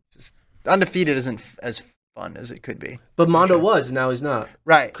 times. Just undefeated isn't as fun as it could be. But Mondo was, and now he's not.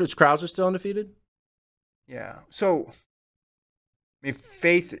 Right. Chris Krauser still undefeated? Yeah. So, I mean,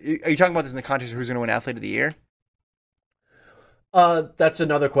 Faith, are you talking about this in the context of who's going to win Athlete of the Year? That's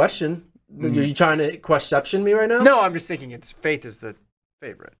another question. Are you trying to quesception me right now? No, I'm just thinking Faith is the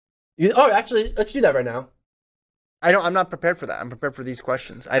favorite. Actually, let's do that right now. I'm not prepared for that. I'm prepared for these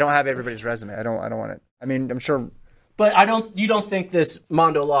questions. I don't have everybody's resume. I don't want it. I mean, I'm sure. But you don't think this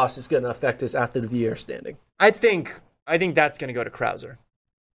Mondo loss is going to affect his Athlete of the Year standing? I think that's going to go to Krauser.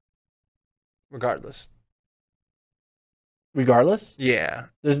 Regardless. Regardless? Yeah.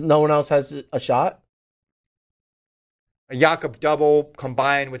 There's no one else has a shot? A Jakob double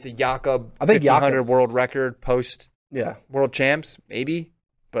combined with a Jakob 1,500 world record post world champs, maybe.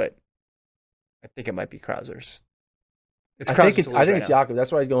 But I think it might be Krauser's. I think it's Jakob.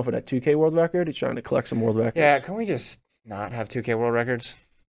 That's why he's going for that 2K world record. He's trying to collect some world records. Yeah, can we just not have 2K world records?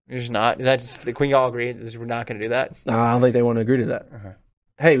 We're just not. Can we all agree we're not going to do that? No, I don't think they want to agree to that. Uh-huh.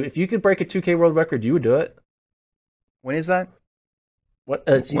 Hey, if you could break a 2K world record, you would do it. When is that?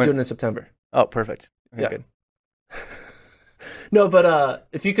 He's doing it in September. Oh, perfect. Okay, yeah. Good. No, but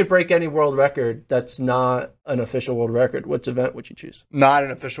if you could break any world record that's not an official world record, which event would you choose? Not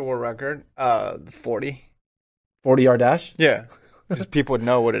an official world record. 40. 40-yard dash? Yeah. Because people would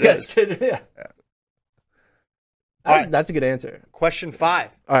know what it is. Yeah. Right. That's a good answer. Question 5.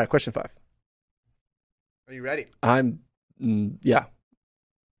 All right, question 5. Are you ready? Yeah. I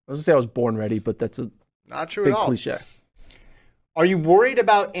was going to say I was born ready, but that's a not true big at all. cliche. Are you worried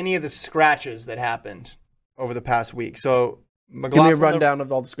about any of the scratches that happened over the past week? So, give me a rundown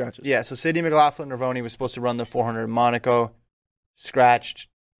of all the scratches. Yeah, so Sydney McLaughlin-Nervoni was supposed to run the 400 in Monaco. Scratched.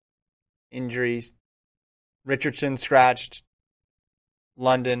 Injuries. Richardson scratched.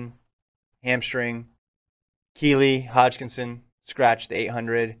 London. Hamstring. Keely Hodgkinson scratched the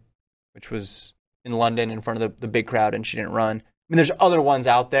 800, which was in London in front of the big crowd, and she didn't run. I mean, there's other ones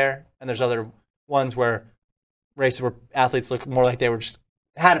out there, and there's other ones where races where athletes look more like they were just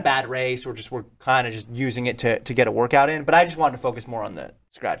had a bad race or just were kind of just using it to get a workout in. But I just wanted to focus more on the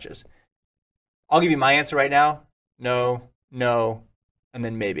scratches. I'll give you my answer right now. No, and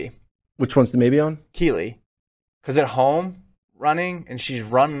then maybe. Which one's the maybe on? Keely. Because at home, running, and she's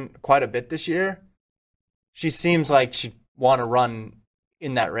run quite a bit this year, she seems like she'd want to run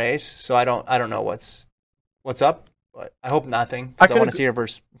in that race. So I don't know what's up, but I hope nothing, because I want to see her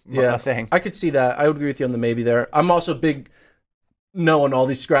versus nothing. I could see that. I would agree with you on the maybe there. I'm also big no on all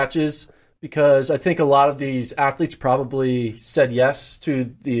these scratches because I think a lot of these athletes probably said yes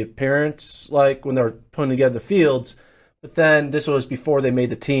to the appearance, like when they were putting together the fields. But then this was before they made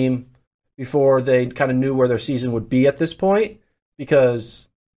the team, before they kind of knew where their season would be at this point, because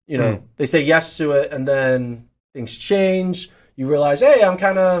they say yes to it and then things change. You realize, hey, I'm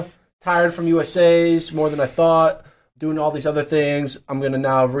kind of tired from USA's more than I thought, doing all these other things. I'm going to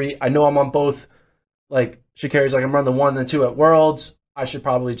now I know I'm on both, like Sha'Carri's like I'm running the 1 and the 2 at Worlds. I should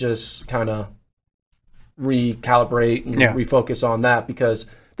probably just kind of recalibrate and refocus on that, because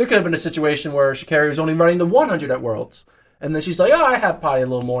there could have been a situation where Sha'Carri was only running the 100 at Worlds. And then she's like, I have probably a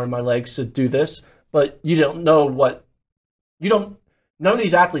little more in my legs to do this. But you don't know none of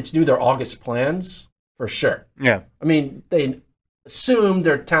these athletes knew their August plans for sure. Yeah. I mean, they assume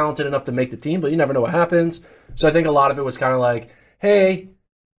they're talented enough to make the team, but you never know what happens. So I think a lot of it was kind of like, hey,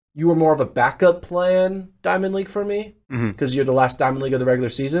 you were more of a backup plan Diamond League for me because you're the last Diamond League of the regular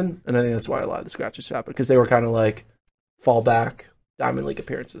season. And I think that's why a lot of the scratches happened, because they were kind of like fallback Diamond League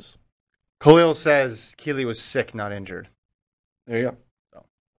appearances. Khalil says Keely was sick, not injured. There you go. So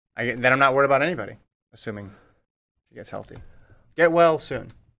then I'm not worried about anybody, assuming she gets healthy. Get well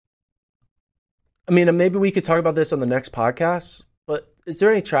soon. I mean, maybe we could talk about this on the next podcast, but is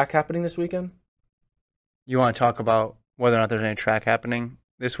there any track happening this weekend? You want to talk about whether or not there's any track happening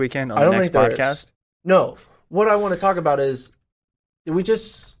this weekend on I the don't next think there podcast? is. No. What I want to talk about is, the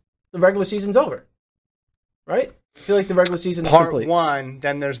regular season's over, right? I feel like the regular season is Part complete. 1,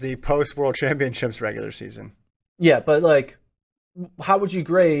 then there's the post-World Championships regular season. Yeah, but like, how would you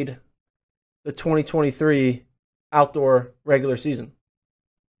grade the 2023 outdoor regular season?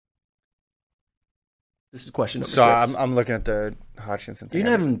 This is question number 6. I'm looking at the Hodgkinson thing.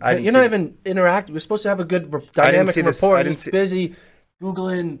 You're not even interacting. We're supposed to have a good dynamic report. He's busy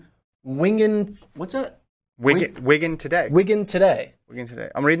Googling Wingen. What's that? Wigan today. Wigan today.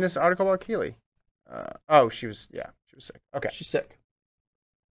 I'm reading this article about Keely. She was sick. Okay. She's sick.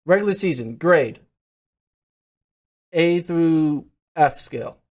 Regular season, grade. A through F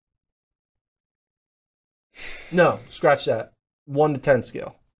scale. No, scratch that. 1 to 10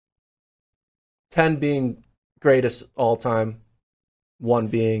 scale. 10 being greatest all time, 1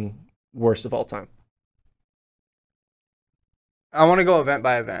 being worst of all time. I want to go event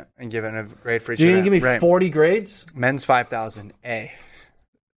by event and give it a grade for each Do you event. give me 40 grades? Men's 5,000, A.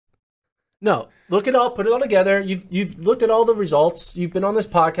 No, look it all, put it all together. You've looked at all the results. You've been on this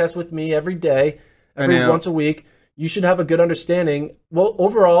podcast with me every day, once a week. You should have a good understanding. Well,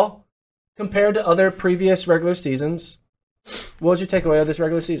 overall, compared to other previous regular seasons, what was your takeaway of this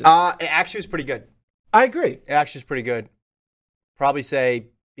regular season? It actually was pretty good. I agree. It actually was pretty good. Probably say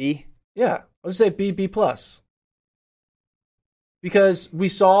B. Yeah, let's say B plus. Because we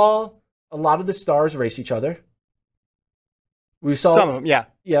saw a lot of the stars race each other. We saw some of them, yeah.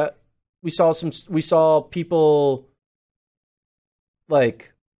 Yeah, we saw people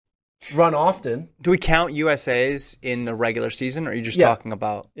like run often. Do we count USA's in the regular season, or are you just Yeah. talking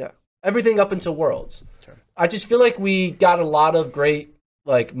about? Yeah, everything up until Worlds. Sure. I just feel like we got a lot of great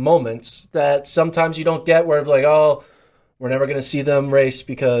like moments that sometimes you don't get, where like, oh, we're never going to see them race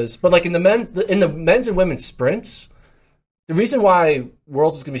because. But like in the men's and women's sprints, the reason why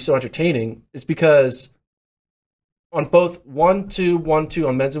Worlds is going to be so entertaining is because on both 1-2, 1-2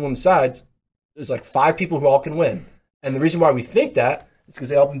 on men's and women's sides, there's like 5 people who all can win, and the reason why we think that is because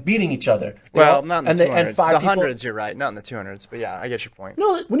they all been beating each other. Not in the 200s. The 100s, you're right. Not in the 200s, but yeah, I get your point.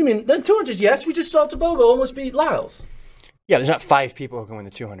 No, what do you mean? The 200s, yes. We just saw Tobago almost beat Lyles. Yeah, there's not 5 people who can win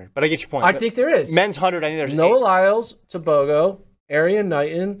the 200, but I get your point. I think there is. Men's 100, I think there's Noah 8. Lyles, Tobago, Arian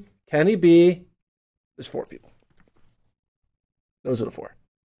Knighton, Kenny B. There's 4 people. Those are the 4.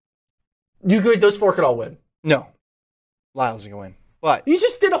 You agree those 4 could all win? No. Lyles is going to win. But You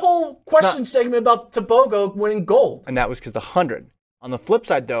just did a whole question segment about Tobago winning gold. and that was because the 100. On the flip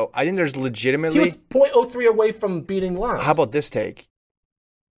side, though, I think there's He was legitimately. 0.03 away from beating Lyles. How about this take?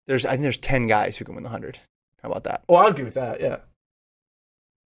 I think there's 10 guys who can win the 100. How about that? Oh, I'll agree with that, yeah.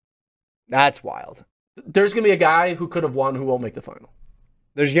 That's wild. There's going to be a guy who could have won who won't make the final.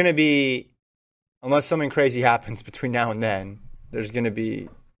 There's going to be, unless something crazy happens between now and then, there's going to be.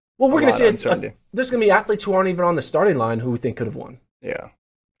 Well, we're going to see uncertainty. there's going to be athletes who aren't even on the starting line who we think could have won. Yeah.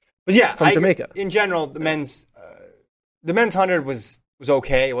 But yeah, From Jamaica. In general, the men's 100 was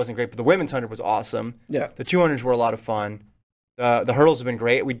okay. It wasn't great, but the women's 100 was awesome. Yeah. The 200s were a lot of fun. The hurdles have been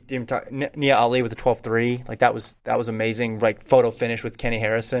great. We didn't talk Nia Ali with the 12.3. Like that was amazing. Like photo finish with Kenny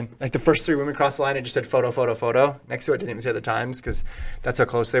Harrison. Like the first 3 women crossed the line and just said photo, photo, photo. Next to it, didn't even say the times because that's how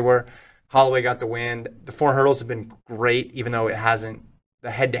close they were. Holloway got the win. The 4 hurdles have been great, even though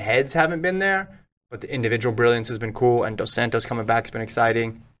the head-to-heads haven't been there. But the individual brilliance has been cool, and Dos Santos coming back has been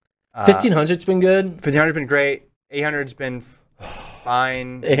exciting. 1500's been good. 1500's been great. 800's been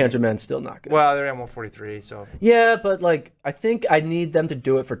fine. 800 men's still not good. Well, they're at 143, so Yeah, but like I think I need them to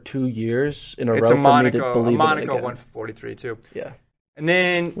do it for 2 years in a it's row a for me to Monaco believe it 143 too. Yeah, And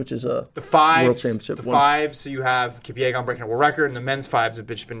then which is a the fives, championship the one. fives. So you have Kipiegon breaking a world record, and the men's fives have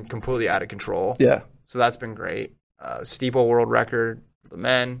just been completely out of control. yeah. So that's been great. Steeple world record for the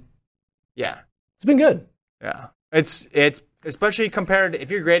men. Yeah, It's been good. yeah. It's especially compared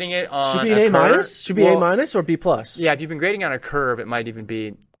if you're grading it on Should be an A curve, minus. Should be well, A minus or B plus. Yeah, if you've been grading on a curve, it might even be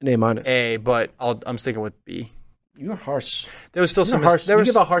an A minus. A, but I'm sticking with B. You're harsh. There was still some Harsh. You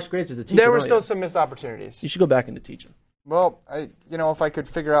give out harsh grades as a teacher. there were don't still you? some missed opportunities. You should go back into teaching. Well, if I could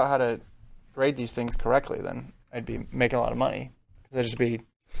figure out how to grade these things correctly, then I'd be making a lot of money. Because I'd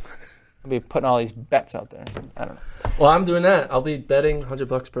be putting all these bets out there. I don't know. Well, I'm doing that. I'll be betting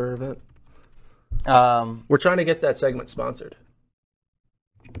 $100 per event. We're trying to get that segment sponsored.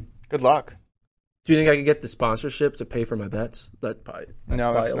 Good luck. Do you think I could get the sponsorship to pay for my bets? That's probably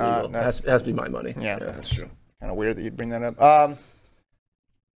That's not. illegal. It has to be my money. Yeah, that's true. Kind of weird that you'd bring that up.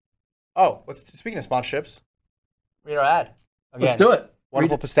 Speaking of sponsorships, read our ad. Again, Let's do it.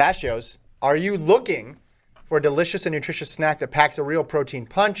 Wonderful Pistachios. Are you looking for a delicious and nutritious snack that packs a real protein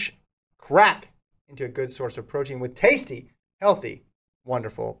punch? Crack into a good source of protein with tasty, healthy,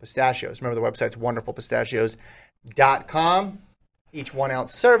 wonderful pistachios. Remember, the website's wonderfulpistachios.com. Each 1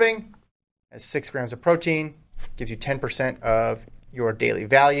 ounce serving has 6 grams of protein, gives you 10% of your daily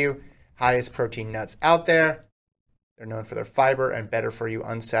value. Highest protein nuts out there. They're known for their fiber and better for you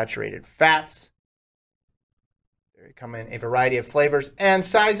unsaturated fats. They come in a variety of flavors and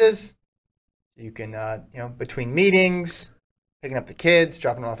sizes. You can, between meetings, picking up the kids,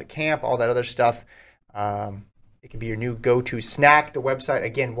 dropping them off at camp, all that other stuff. It can be your new go-to snack. The website,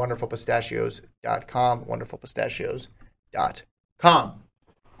 again, wonderfulpistachios.com, wonderfulpistachios.com.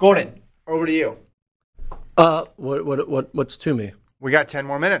 Gordon, over to you. What's to me? We got 10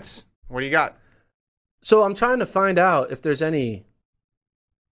 more minutes. What do you got? So I'm trying to find out if there's any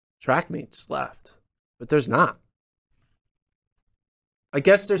track meets left, but there's not. I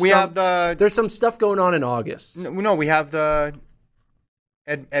guess there's some stuff going on in August. No, we have the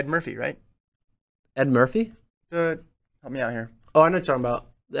Ed Murphy, right? Ed Murphy? Help me out here. Oh, I know what you're talking about.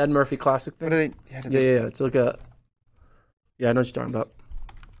 The Ed Murphy Classic thing? What are they? Yeah. It's like a... Yeah, I know what you're talking about.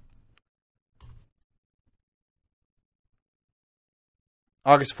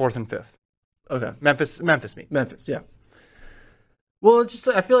 August 4th and 5th. Okay. Memphis meet. Memphis, yeah. Well, it's just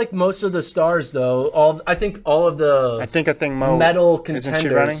I feel like most of the stars, though, I think a thing Mo medal contenders. Isn't she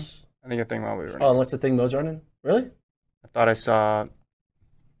running? I think a thing Mo will be running. Oh, unless the thing Mo's running? Really? I thought I saw.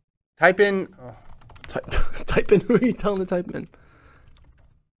 Type in. Oh. Type in. Who are you telling to type in?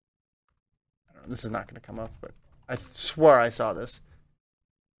 I don't know, this is not going to come up, but I swear I saw this.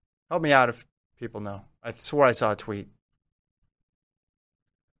 Help me out if people know. I swear I saw a tweet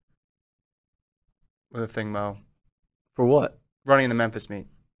with a thing Mo. For what? Running the Memphis meet.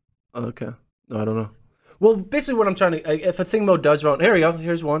 Oh, okay. No, I don't know. Well, basically what I'm trying to... If a thing Mo does run... Here we go.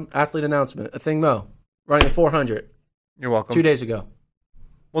 Here's one. Athlete announcement. A thing Mo. Running the 400. You're welcome. 2 days ago.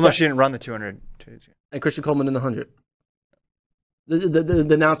 Well, no, she didn't run the 200. 2 days ago. And Christian Coleman in the 100.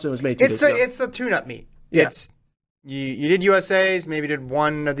 The announcement was made 2 days ago. It's a tune-up meet. Yeah. You did USAs, maybe did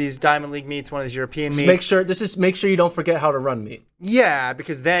one of these Diamond League meets, one of these European meets. Make sure you don't forget how to run meet. Yeah,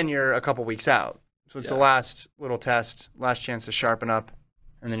 because then you're a couple weeks out. So it's the last little test, last chance to sharpen up,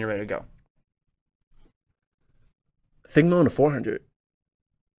 and then you're ready to go. Thing Mo in a 400.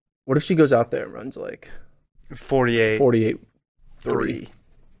 What if she goes out there and runs like 48.3?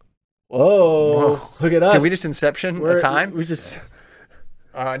 Whoa. Look at us. Did we just inception a time? We just...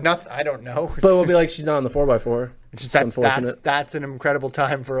 Nothing. I don't know. But we'll be like, she's not on the 4x4. It's unfortunate. That's an incredible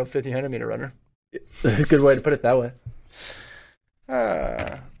time for a 1,500 meter runner. Good way to put it that way.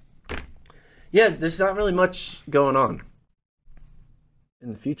 Yeah, there's not really much going on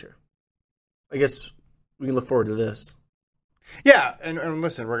in the future. I guess we can look forward to this. Yeah, and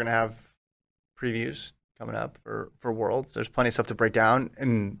listen, we're going to have previews coming up for Worlds. There's plenty of stuff to break down,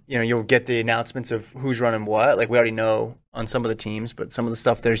 and you'll get the announcements of who's running what. Like we already know on some of the teams, but some of the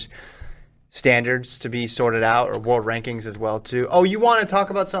stuff there's standards to be sorted out, or world rankings as well too. Oh, you want to talk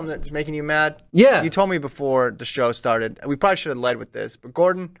about something that's making you mad? Yeah. You told me before the show started. We probably should have led with this, but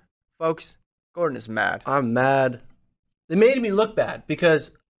Gordon is mad. I'm mad. They made me look bad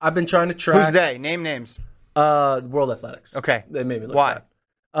because I've been trying to track. Who's they? Name names. World Athletics. Okay. They made me look bad.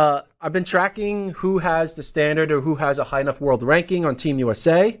 Why? I've been tracking who has the standard or who has a high enough world ranking on Team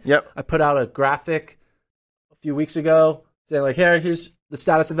USA. Yep. I put out a graphic a few weeks ago saying like, here's the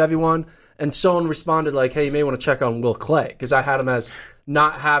status of everyone. And someone responded like, hey, you may want to check on Will Clay because I had him as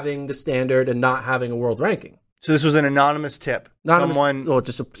not having the standard and not having a world ranking. So this was an anonymous tip. Someone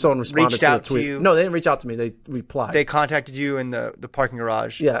responded reached out to a tweet. to you. No, they didn't reach out to me. They replied. They contacted you in the parking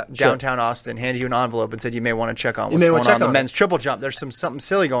garage, downtown Austin, handed you an envelope and said you may want to check on what's going on the men's triple jump. There's something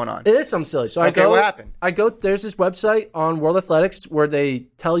silly going on. It is something silly. So what happened? There's this website on World Athletics where they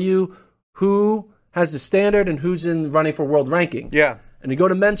tell you who has the standard and who's in running for world ranking. Yeah. And you go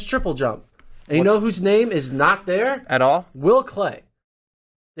to men's triple jump. And you know whose name is not there? At all? Will Clay.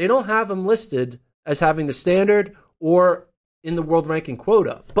 They don't have him listed as having the standard or in the world ranking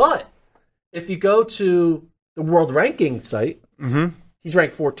quota. But if you go to the world ranking site, he's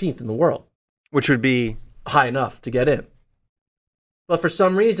ranked 14th in the world. Which would be high enough to get in. But for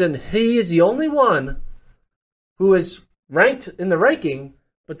some reason, he is the only one who is ranked in the ranking,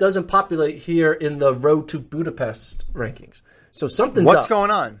 but doesn't populate here in the Road to Budapest rankings. So something's What's up.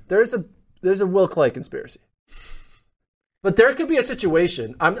 going on? There's a Will Clay conspiracy. But there could be a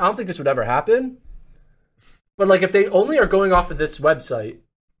situation. I don't think this would ever happen. But like if they only are going off of this website,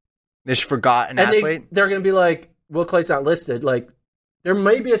 they just forgot an athlete. They're going to be like, Will Clay's not listed. Like there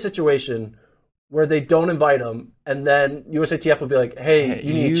may be a situation where they don't invite him, and then USATF will be like, hey,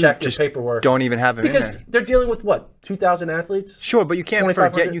 you need to check your paperwork. Don't even have him in there. Because they're dealing with, what, 2,000 athletes? Sure, but you can't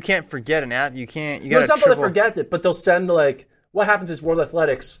forget an athlete. You got to it's not that they forget it, but they'll send, like, what happens is World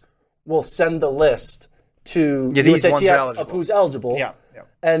Athletics will send the list to USATF of who's eligible. Yeah.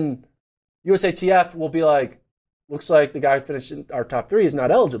 And USATF will be like, looks like the guy finished in our top 3 is not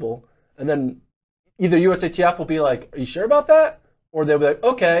eligible. And then either USATF will be like, are you sure about that? Or they'll be like,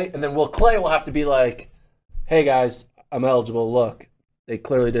 okay. And then Will Clay will have to be like, hey, guys, I'm eligible. Look, they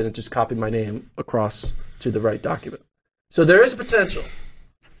clearly didn't just copy my name across to the right document. So there is a potential.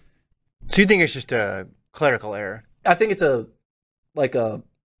 So you think it's just a clerical error? I think it's a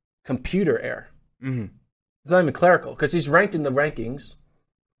computer error. Mm-hmm. It's not even clerical because he's ranked in the rankings.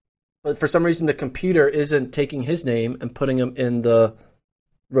 But for some reason, the computer isn't taking his name and putting him in the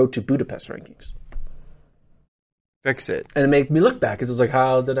Road to Budapest rankings. Fix it. And it made me look back because it was like,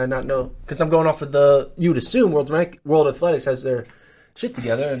 how did I not know? Because I'm going off of you'd assume World Athletics has their shit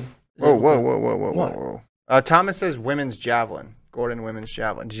together. And whoa. Thomas says women's javelin. Gordon, women's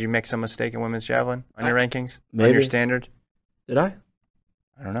javelin. Did you make some mistake in women's javelin on your rankings? Maybe. On your standard? Did I?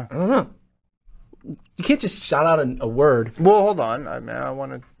 I don't know. I don't know. You can't just shout out a word. Well, hold on. I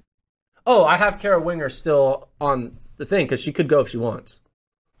want to... Oh, I have Kara Winger still on the thing because she could go if she wants.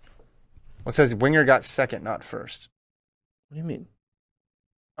 Well, it says Winger got second, not first. What do you mean?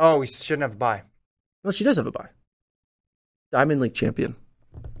 Oh, we shouldn't have a bye. No, she does have a bye. Diamond League champion.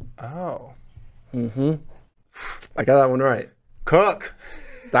 Oh. Mm-hmm. I got that one right. Cook.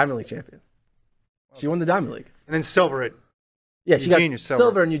 Diamond League champion. She won the Diamond League. And then silver at she Eugene got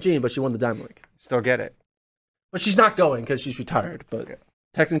silver in Eugene, but she won the Diamond League. Still get it. But she's not going because she's retired. But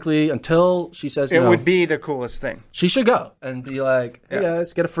technically, until she says it would be the coolest thing. She should go and be like, hey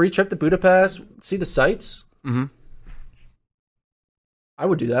guys, get a free trip to Budapest, see the sights. Mm-hmm. I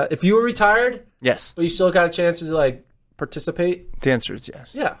would do that. If you were retired, yes, but you still got a chance to like participate. The answer is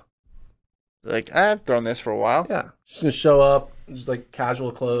yes. Yeah. Like, I've thrown this for a while. Yeah. She's going to show up, just like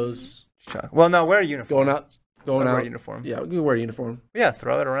casual clothes. Well, no, wear a uniform. Going out. Wear a uniform. Yeah, we can wear a uniform. Yeah,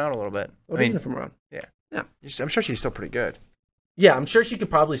 throw it around a little bit. Throw the uniform around. Yeah. Yeah. I'm sure she's still pretty good. Yeah, I'm sure she could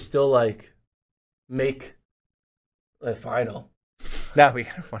probably still like make a final. That would be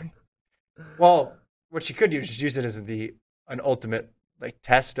kind of funny. Well, what she could do is just use it as an ultimate like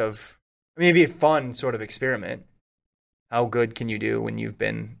test of. I mean, it'd be a fun sort of experiment. How good can you do when you've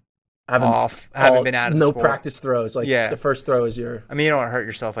been haven't been out of the sport? No practice throws. Like the first throw is your. I mean, you don't want to hurt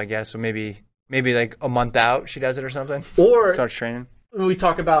yourself, I guess. So maybe like a month out, she does it or something. Or starts training. When we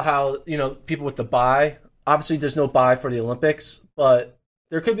talk about how people with the bye. Obviously, there's no bye for the Olympics, but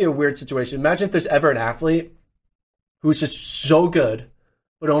there could be a weird situation. Imagine if there's ever an athlete who's just so good,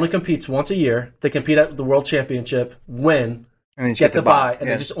 but only competes once a year. They compete at the World Championship, win, and then get the bye, and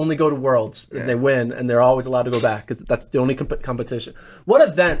they just only go to Worlds. And they win, and they're always allowed to go back because that's the only competition. What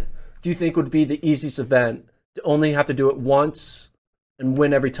event do you think would be the easiest event to only have to do it once and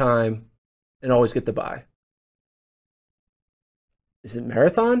win every time and always get the bye? Is it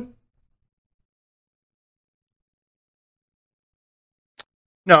marathon?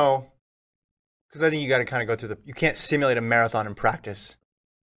 No, because I think you got to kind of go through you can't simulate a marathon in practice.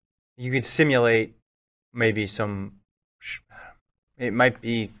 You could simulate maybe it might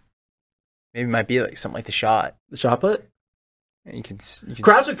be like something like the shot. The shot put? Yeah, you can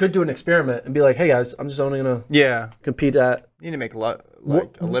Krauser could do an experiment and be like, hey guys, I'm just only going to compete at. You need to make a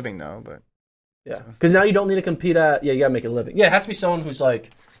living though, but. Yeah, because now you don't need to compete at. Yeah, you got to make a living. Yeah, it has to be someone who's like.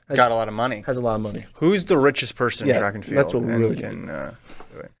 Got a lot of money. Has a lot of money. Who's the richest person in track and field? That's what we really can do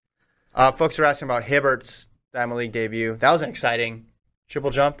it. Folks are asking about Hibbert's Diamond League debut. That was an exciting triple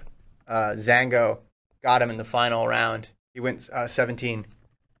jump. Zango got him in the final round. He went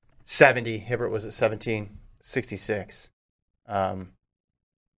 17.70. Hibbert was at 17.66. So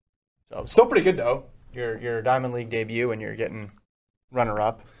still pretty good though. Your Diamond League debut and you're getting runner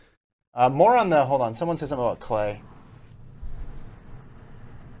up. More on hold on. Someone said something about Clay.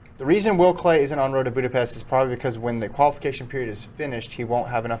 The reason Will Clay isn't on Road to Budapest is probably because when the qualification period is finished, he won't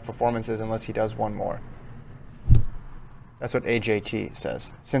have enough performances unless he does one more. That's what AJT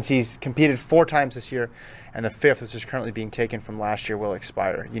says. Since he's competed 4 times this year, and the 5th, which is currently being taken from last year, will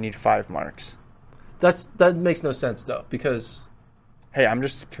expire. You need 5 marks. That makes no sense, though, because... Hey, I'm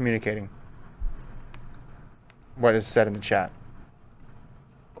just communicating what is said in the chat.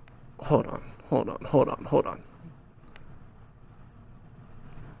 Hold on.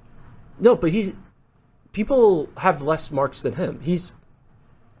 No, but people have less marks than him.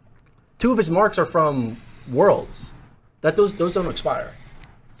 2 of his marks are from Worlds. Those don't expire.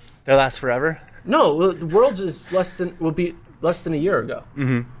 They last forever? No, the Worlds will be less than a year ago.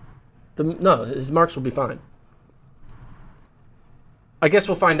 Mm-hmm. No, his marks will be fine. I guess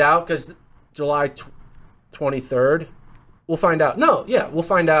we'll find out because July 23rd. We'll find out. No, yeah, we'll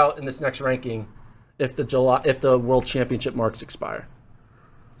find out in this next ranking if the World Championship marks expire.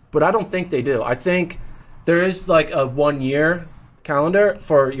 But I don't think they do. I think there is like a 1-year calendar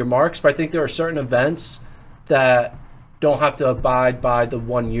for your marks, but I think there are certain events that don't have to abide by the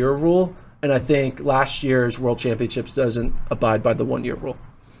 1-year rule. And I think last year's World Championships doesn't abide by the 1-year rule.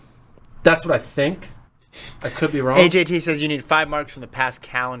 That's what I think. I could be wrong. AJT says you need 5 marks from the past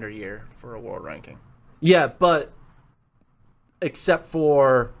calendar year for a world ranking. Yeah, but except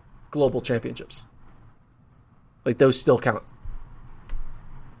for global championships. Like, those still count.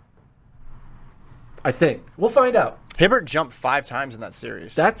 I think. We'll find out. Hibbert jumped 5 times in that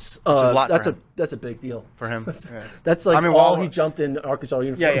series. That's a lot for him. That's a big deal For him. That's like all he jumped in Arkansas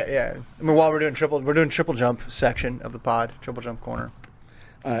uniform. Yeah. I mean, while we're doing triple jump section of the pod, triple jump corner.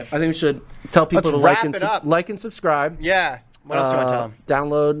 I think we should tell people Let's to like and subscribe. Yeah. What else do you want to tell them?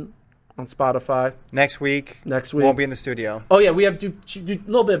 Download on Spotify. Next week. Won't be in the studio. Oh, yeah. We have to do a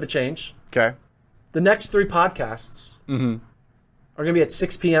little bit of a change. Okay. The next 3 podcasts are going to be at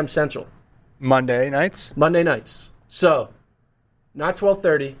 6 p.m. Central. Monday nights. So, not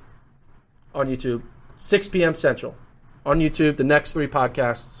 12:30 on YouTube. 6 p.m. Central on YouTube. The next 3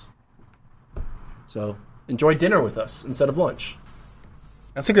 podcasts. So, enjoy dinner with us instead of lunch.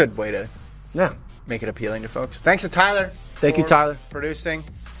 That's a good way to make it appealing to folks. Thanks to Tyler. Thank you, Tyler. Producing.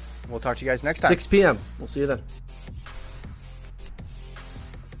 We'll talk to you guys next time. 6 p.m. We'll see you then.